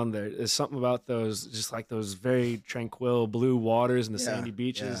being down there. There's something about those, just like those very tranquil blue waters and the sandy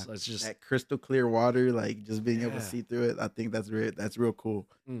beaches. Yeah. It's just that crystal clear water, like just being able to see through it. I think that's real cool.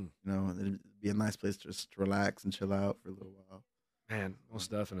 It'd be a nice place just to relax and chill out for a little while. Man, most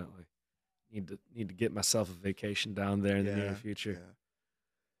definitely. Need to get myself a vacation down there in the near future.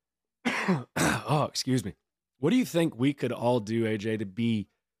 Yeah. Oh, excuse me. What do you think we could all do, AJ, to be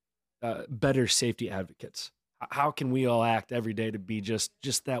better safety advocates? How can we all act every day to be just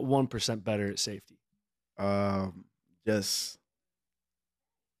that 1% better at safety? I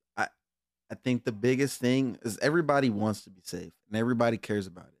think the biggest thing is everybody wants to be safe and everybody cares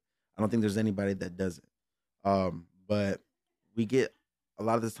about it. I don't think there's anybody that doesn't. But we get a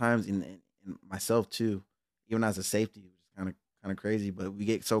lot of the times, in myself too, even as a safety, which is kind of crazy, but we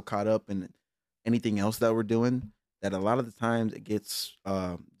get so caught up in anything else that we're doing that a lot of the times it gets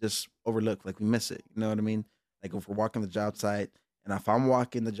just overlooked. Like we miss it. You know what I mean? Like if we're walking the job site, and if I'm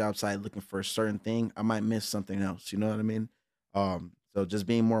walking the job site looking for a certain thing, I might miss something else. You know what I mean? So just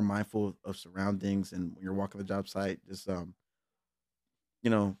being more mindful of surroundings, and when you're walking the job site, just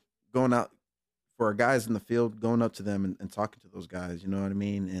going out for our guys in the field, going up to them and talking to those guys, you know what I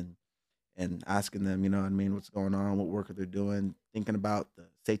mean, and asking them, you know what I mean, what's going on, what work are they doing, thinking about the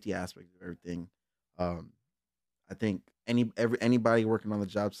safety aspect of everything. Um, I think anybody working on the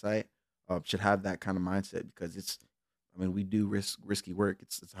job site should have that kind of mindset because we do risky work.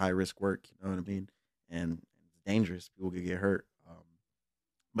 It's high risk work, you know what I mean, and it's dangerous. People could get hurt,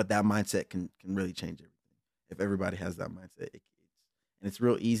 but that mindset can really change everything if everybody has that mindset. And it's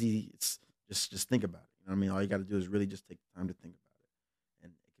real easy. It's just think about it. You know what I mean? All you got to do is really just take the time to think about it,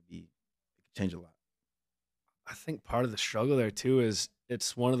 and it could change a lot. I think part of the struggle there too is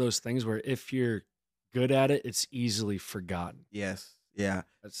it's one of those things where if you're good at it, it's easily forgotten. Yes, yeah.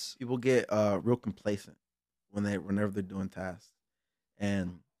 That's People get real complacent whenever they're doing tasks,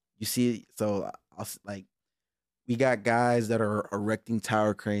 and you see. So like we got guys that are erecting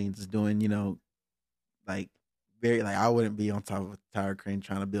tower cranes, doing like very like I wouldn't be on top of a tower crane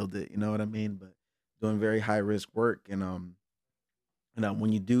trying to build it. You know what I mean? But doing very high risk work, and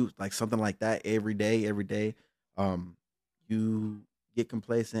when you do like something like that every day, you get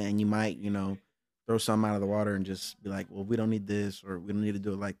complacent and you might throw something out of the water and just be like, well, we don't need this or we don't need to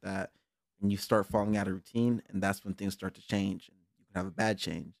do it like that. And you start falling out of routine, and that's when things start to change. And you can have a bad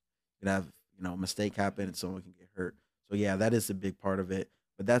change. You can have a mistake happen and someone can get hurt. So yeah, that is a big part of it.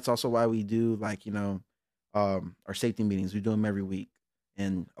 But that's also why we do like our safety meetings. We do them every week,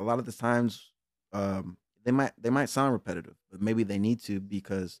 and a lot of the times they might sound repetitive, but maybe they need to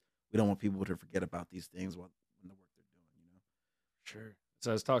because we don't want people to forget about these things when the work they're doing. Sure.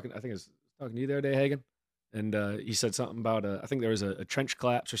 So I think I was talking to you the other day, Hagen, and you said something about I think there was a trench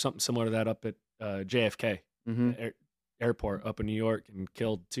collapse or something similar to that up at JFK airport up in New York and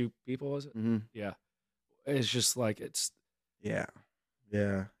killed 2 people. Was it? Mm-hmm. Yeah. It's just like Yeah.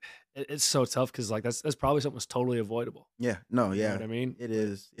 It's so tough because like that's probably something that's totally avoidable. Yeah. No. You Yeah. know what I mean? It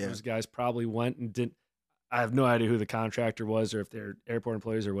is. Yeah. Those guys probably went and didn't. I have no idea who the contractor was or if they're airport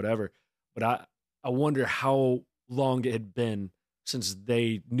employees or whatever. But I wonder how long it had been since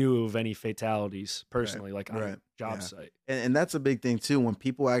they knew of any fatalities personally, like on a job site. And that's a big thing too. When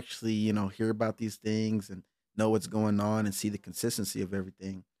people actually, hear about these things and know what's going on and see the consistency of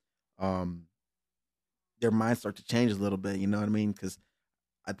everything, their minds start to change a little bit. You know what I mean? Because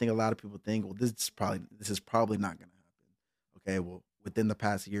I think a lot of people think, well, this is probably not going to happen. Okay, well, within the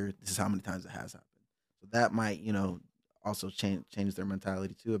past year, this is how many times it has happened. So that might, also change their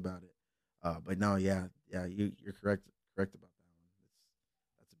mentality too about it. But no, yeah, you're correct about that one.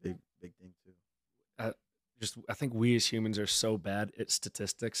 That's a big thing too. I think we as humans are so bad at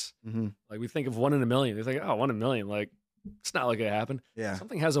statistics. Mm-hmm. Like we think of 1 in a million. We think, 1 in a million. Like it's not like it happened. Yeah.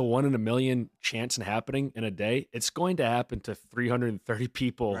 Something has a 1 in a million chance in happening in a day. It's going to happen to 330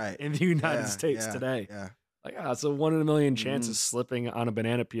 people in the United States today. Yeah. Like, it's a 1 in a million chance of slipping on a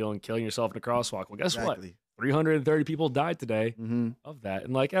banana peel and killing yourself in a crosswalk. Well, guess what? 330 people died today of that.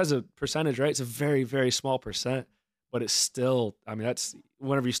 And like as a percentage, right? It's a very, very small percent, but it's still, that's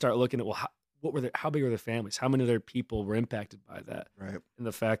whenever you start looking at, well, how big were their families? How many of their people were impacted by that? Right. And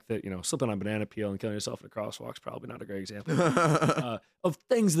the fact that, slipping on a banana peel and killing yourself in a crosswalk is probably not a great example of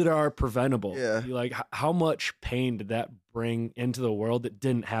things that are preventable. Yeah. Like how much pain did that bring into the world that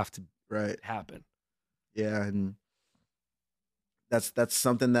didn't have to happen? Yeah. And that's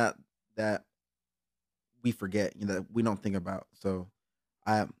something that we forget, that we don't think about. So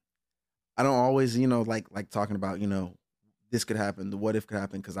I don't always, like talking about, this could happen, the what if could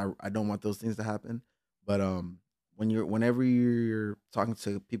happen, because I don't want those things to happen. But whenever you're talking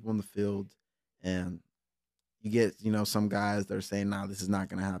to people in the field and you get, some guys that are saying, nah, this is not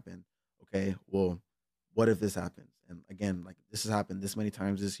gonna happen. Okay, well, what if this happens? And again, like this has happened this many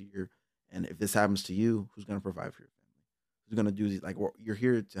times this year. And if this happens to you, who's gonna provide for your family? Who's gonna do these? Like you're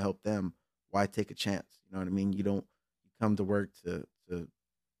here to help them. Why take a chance? You know what I mean? You come to work to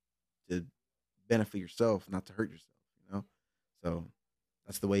benefit yourself, not to hurt yourself. So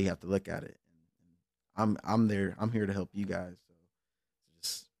that's the way you have to look at it. And I'm there. I'm here to help you guys.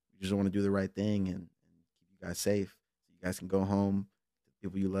 So you just want to do the right thing and keep you guys safe. So you guys can go home to the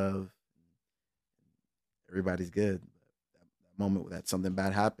people you love. And everybody's good. But that moment that something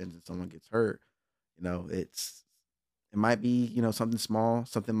bad happens and someone gets hurt, it might be something small.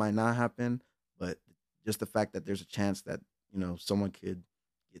 Something might not happen, but just the fact that there's a chance that someone could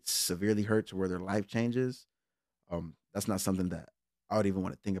get severely hurt to where their life changes. That's not something that I would even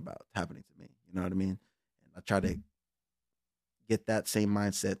want to think about happening to me. You know what I mean? And I try to get that same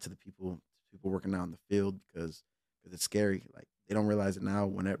mindset to the people working out in the field because it's scary. Like they don't realize it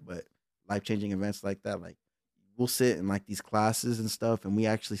now but life-changing events like that, like we'll sit in like these classes and stuff and we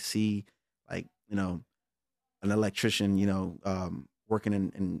actually see like, an electrician, working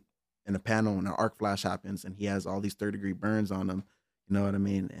in in a panel and an arc flash happens and he has all these 3rd-degree burns on him. You know what I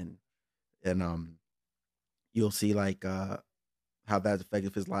mean? And you'll see like how that's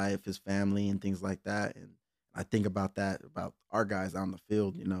affected his life, his family, and things like that. And I think about that about our guys out on the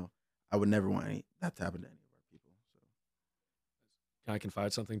field. You know, I would never want that to happen to any of our people. So. Can I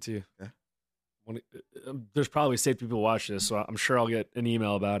confide something to you? Okay. There's probably safety people watch this, so I'm sure I'll get an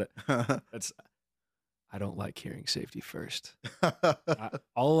email about it. I don't like hearing safety first. I'll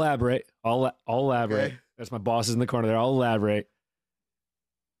elaborate. I'll elaborate. Okay. That's my bosses in the corner there. I'll elaborate.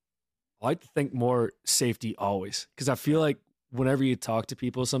 I like to think more safety always, because I feel like whenever you talk to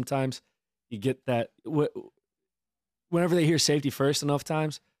people, sometimes you get that. Whenever they hear safety first enough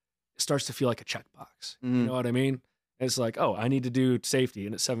times, it starts to feel like a checkbox. You know what I mean? It's like, oh, I need to do safety,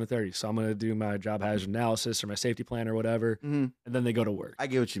 and it's 7:30, so I'm going to do my job hazard analysis or my safety plan or whatever, and then they go to work. I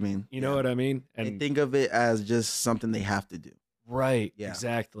get what you mean. You know what I mean? And And think of it as just something they have to do. right, Yeah.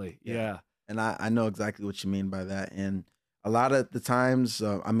 exactly, Yeah. yeah. And I know exactly what you mean by that. And a lot of the times,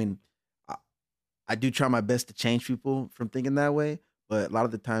 I do try my best to change people from thinking that way, but a lot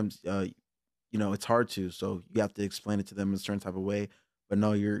of the times, it's hard to. So you have to explain it to them in a certain type of way. But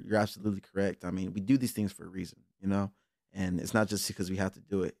no, you're absolutely correct. I mean, we do these things for a reason, and it's not just because we have to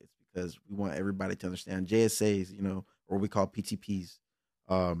do it. It's because we want everybody to understand JSAs, or what we call PTPs.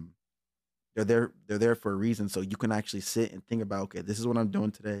 They're there for a reason. So you can actually sit and think about, okay, this is what I'm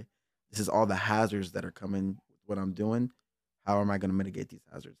doing today. This is all the hazards that are coming with what I'm doing. How am I going to mitigate these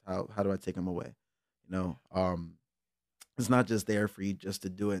hazards? How do I take them away? It's not just there for you just to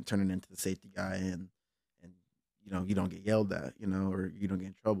do it and turn it into the safety guy and you don't get yelled at, or you don't get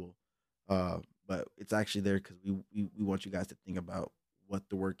in trouble. But it's actually there because we want you guys to think about what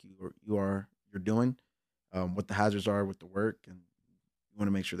the work you're doing, what the hazards are with the work, and you want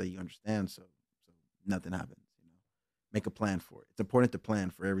to make sure that you understand so nothing happens. Make a plan for it. It's important to plan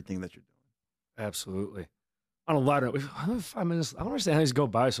for everything that you're doing. Absolutely. On a lighter note, we have 5 minutes. I don't understand how these go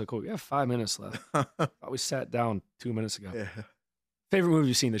by so cool. We have 5 minutes left. We sat down 2 minutes ago. Yeah. Favorite movie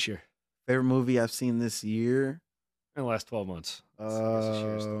you've seen this year? Favorite movie I've seen this year? In the last 12 months. I guess this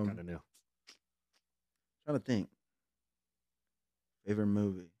year is still kind of new. Trying to think. Favorite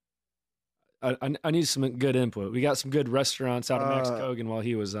movie. I need some good input. We got some good restaurants out of Max Kogan while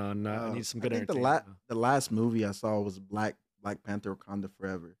he was on. I need some good I think entertainment. the last movie I saw was Black Panther: Wakanda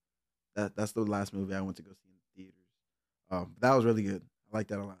Forever. That's the last movie I went to go see in the theaters. That was really good. I like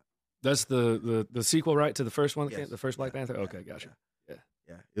that a lot. That's the sequel, right, to the first one? Yes. The first Black Panther? Yeah, Okay, gotcha.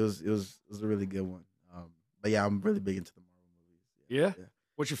 Yeah. It was a really good one. But yeah, I'm really big into the Marvel movies. Yeah?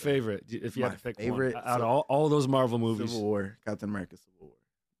 What's your favorite, if you had My to pick favorite, one? Out of all those Marvel movies. Civil War, Captain America: Civil War.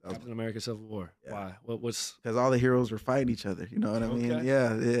 Captain America: Civil War. Yeah. Why? What's? Because all the heroes were fighting each other. You know what I mean? Okay.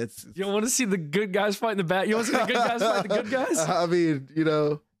 Yeah, it's You don't want to see the good guys fighting the bad. You want to see the good guys fight the good guys? I mean,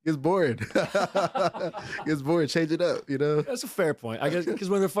 it's boring. It's boring. Change it up. That's a fair point. I guess because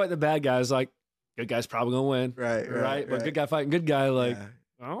when they're fighting the bad guys, like good guy's probably gonna win, Right. But good guy fighting good guy, like Yeah.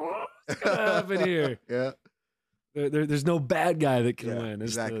 I don't know what's gonna happen here. Yeah. There's no bad guy that can Yeah, win.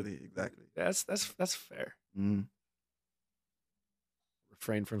 It's exactly. That's fair. Mm.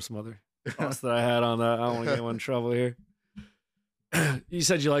 Refrain from some other thoughts that I had on that. I don't want to get anyone in trouble here. You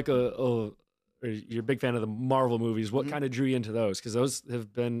said you like or you're a big fan of the Marvel movies. What kind of drew you into those? Because those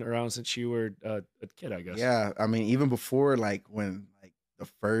have been around since you were a kid, I guess. Yeah, I mean, even before when the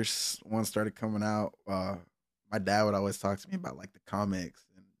first one started coming out, my dad would always talk to me about the comics.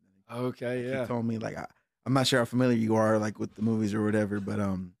 And Okay, yeah. He told me I'm not sure how familiar you are with the movies or whatever, but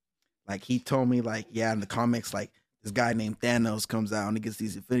he told me in the comics this guy named Thanos comes out and he gets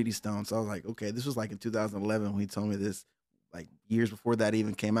these Infinity Stones. So I was like, okay, this was in 2011 when he told me this. Years before that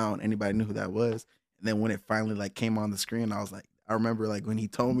even came out, and anybody knew who that was. And then when it finally came on the screen, I was I remember when he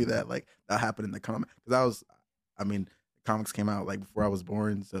told me that that happened in the comic, because the comics came out before I was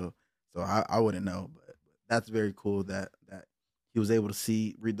born, so I wouldn't know, but that's very cool that he was able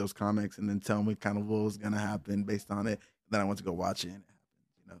to read those comics and then tell me kind of what was gonna happen based on it. And then I went to go watch it, and it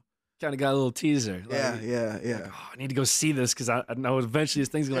happened. Kind of got a little teaser. Yeah. I need to go see this because I know eventually this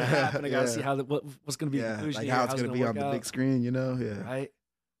thing's gonna happen. I gotta see how what's gonna be the conclusion. How it's gonna be on the big screen. Yeah. Right.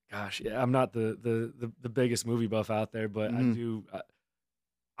 Gosh, yeah. I'm not the biggest movie buff out there, but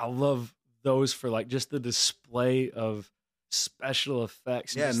I love those for just the display of special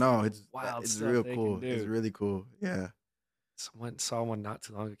effects. Yeah, just no, the it's wild it's stuff real they cool. can do. It's really cool. Yeah. Someone saw one not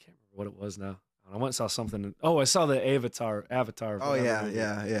too long ago. I can't remember what it was now. I went and saw something. Oh, I saw the Avatar. Oh yeah.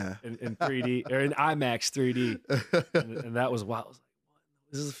 In 3D or in IMAX 3D, and that was wild. I was like,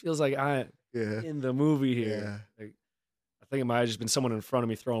 what? This feels like I am in the movie here. Yeah. think it might have just been someone in front of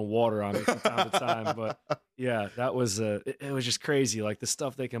me throwing water on me from time to time. But yeah, that was it was just crazy. Like the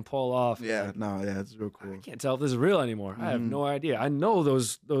stuff they can pull off. Yeah, Like, no, yeah, it's real cool. I can't tell if this is real anymore. I have Mhm. no idea. I know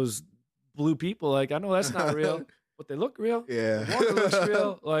those blue people. Like I know that's not real, but they look real. Yeah. The water looks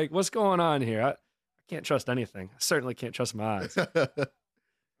real. Like what's going on here? I can't trust anything. I certainly can't trust my eyes.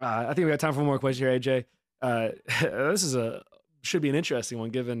 I think we got time for one more question here, AJ. This is should be an interesting one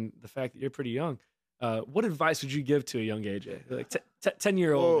given the fact that you're pretty young. What advice would you give to a young AJ, like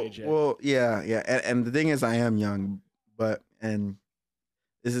 10-year-old AJ? Well, yeah. And the thing is, I am young, and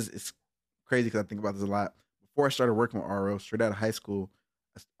it's crazy because I think about this a lot. Before I started working with RO, straight out of high school,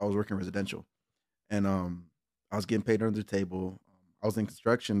 I was working residential, and I was getting paid under the table. I was in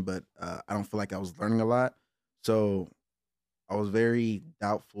construction, but I don't feel like I was learning a lot, so I was very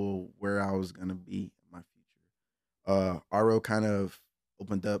doubtful where I was gonna be in my future. RO kind of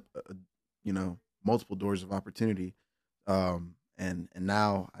opened up, multiple doors of opportunity, and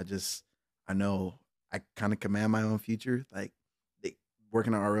now I know I kind of command my own future. Like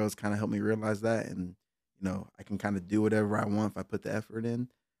working at ROs kind of helped me realize that, and I can kind of do whatever I want if I put the effort in.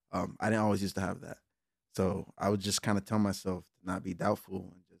 I didn't always used to have that, so I would just kind of tell myself to not be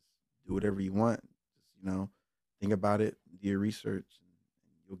doubtful and just do whatever you want. Just think about it, do your research, and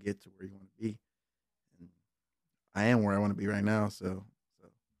you'll get to where you want to be. And I am where I want to be right now, so.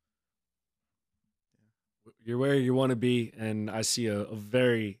 You're where you want to be, and I see a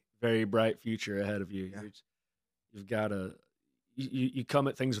very, very bright future ahead of you. Yeah. You've got you come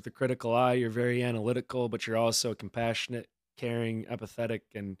at things with a critical eye. You're very analytical, but you're also compassionate, caring, empathetic,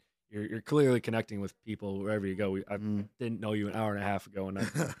 and you're clearly connecting with people wherever you go. I didn't know you an hour and a half ago, and I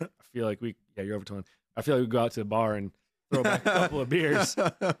feel like you're over 20. I feel like we go out to the bar and throw back a couple of beers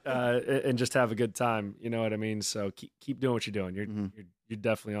and just have a good time. You know what I mean? So keep doing what you're doing. You're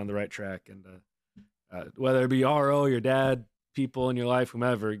definitely on the right track, and whether it be RO, your dad, people in your life,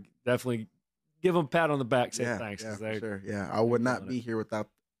 whomever, definitely give them a pat on the back, say thanks. Yeah, for sure. Yeah, I would not be here without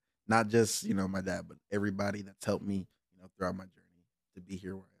not just my dad, but everybody that's helped me throughout my journey to be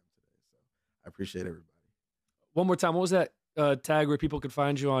here where I am today. So I appreciate everybody. One more time, what was that tag where people could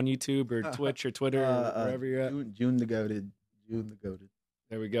find you on YouTube or Twitch or Twitter or wherever you're at? June the Goated. June the Goated.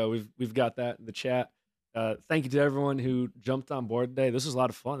 There we go. We've got that in the chat. Thank you to everyone who jumped on board today. This was a lot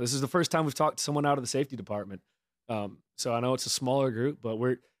of fun. This is the first time we've talked to someone out of the safety department. So I know it's a smaller group, but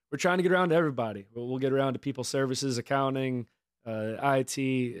we're trying to get around to everybody. We'll get around to people services, accounting, IT.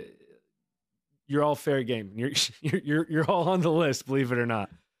 You're all fair game. You're all on the list, believe it or not.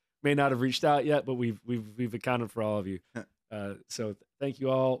 May not have reached out yet, but we've accounted for all of you. So thank you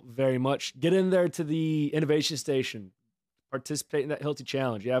all very much. Get in there to the Innovation Station. Participate in that Hilti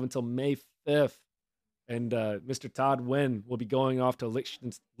Challenge. You have until May 5th. And Mr. Todd Wynn will be going off to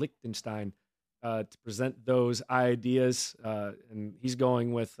Liechtenstein to present those ideas. And he's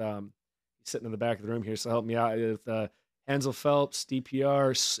going with, he's sitting in the back of the room here, so help me out with Hansel Phelps,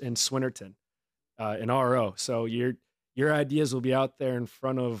 DPR, and Swinnerton in RO. So your ideas will be out there in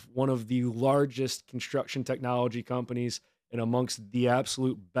front of one of the largest construction technology companies and amongst the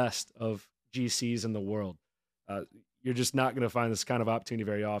absolute best of GCs in the world. You're just not going to find this kind of opportunity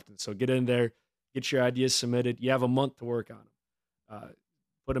very often. So get in there. Get your ideas submitted. You have a month to work on them.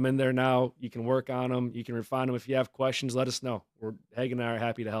 Put them in there now. You can work on them. You can refine them. If you have questions, let us know. Hagen and I are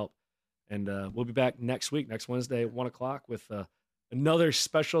happy to help. And we'll be back next week, next Wednesday at 1 o'clock with another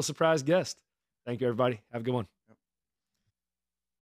special surprise guest. Thank you, everybody. Have a good one.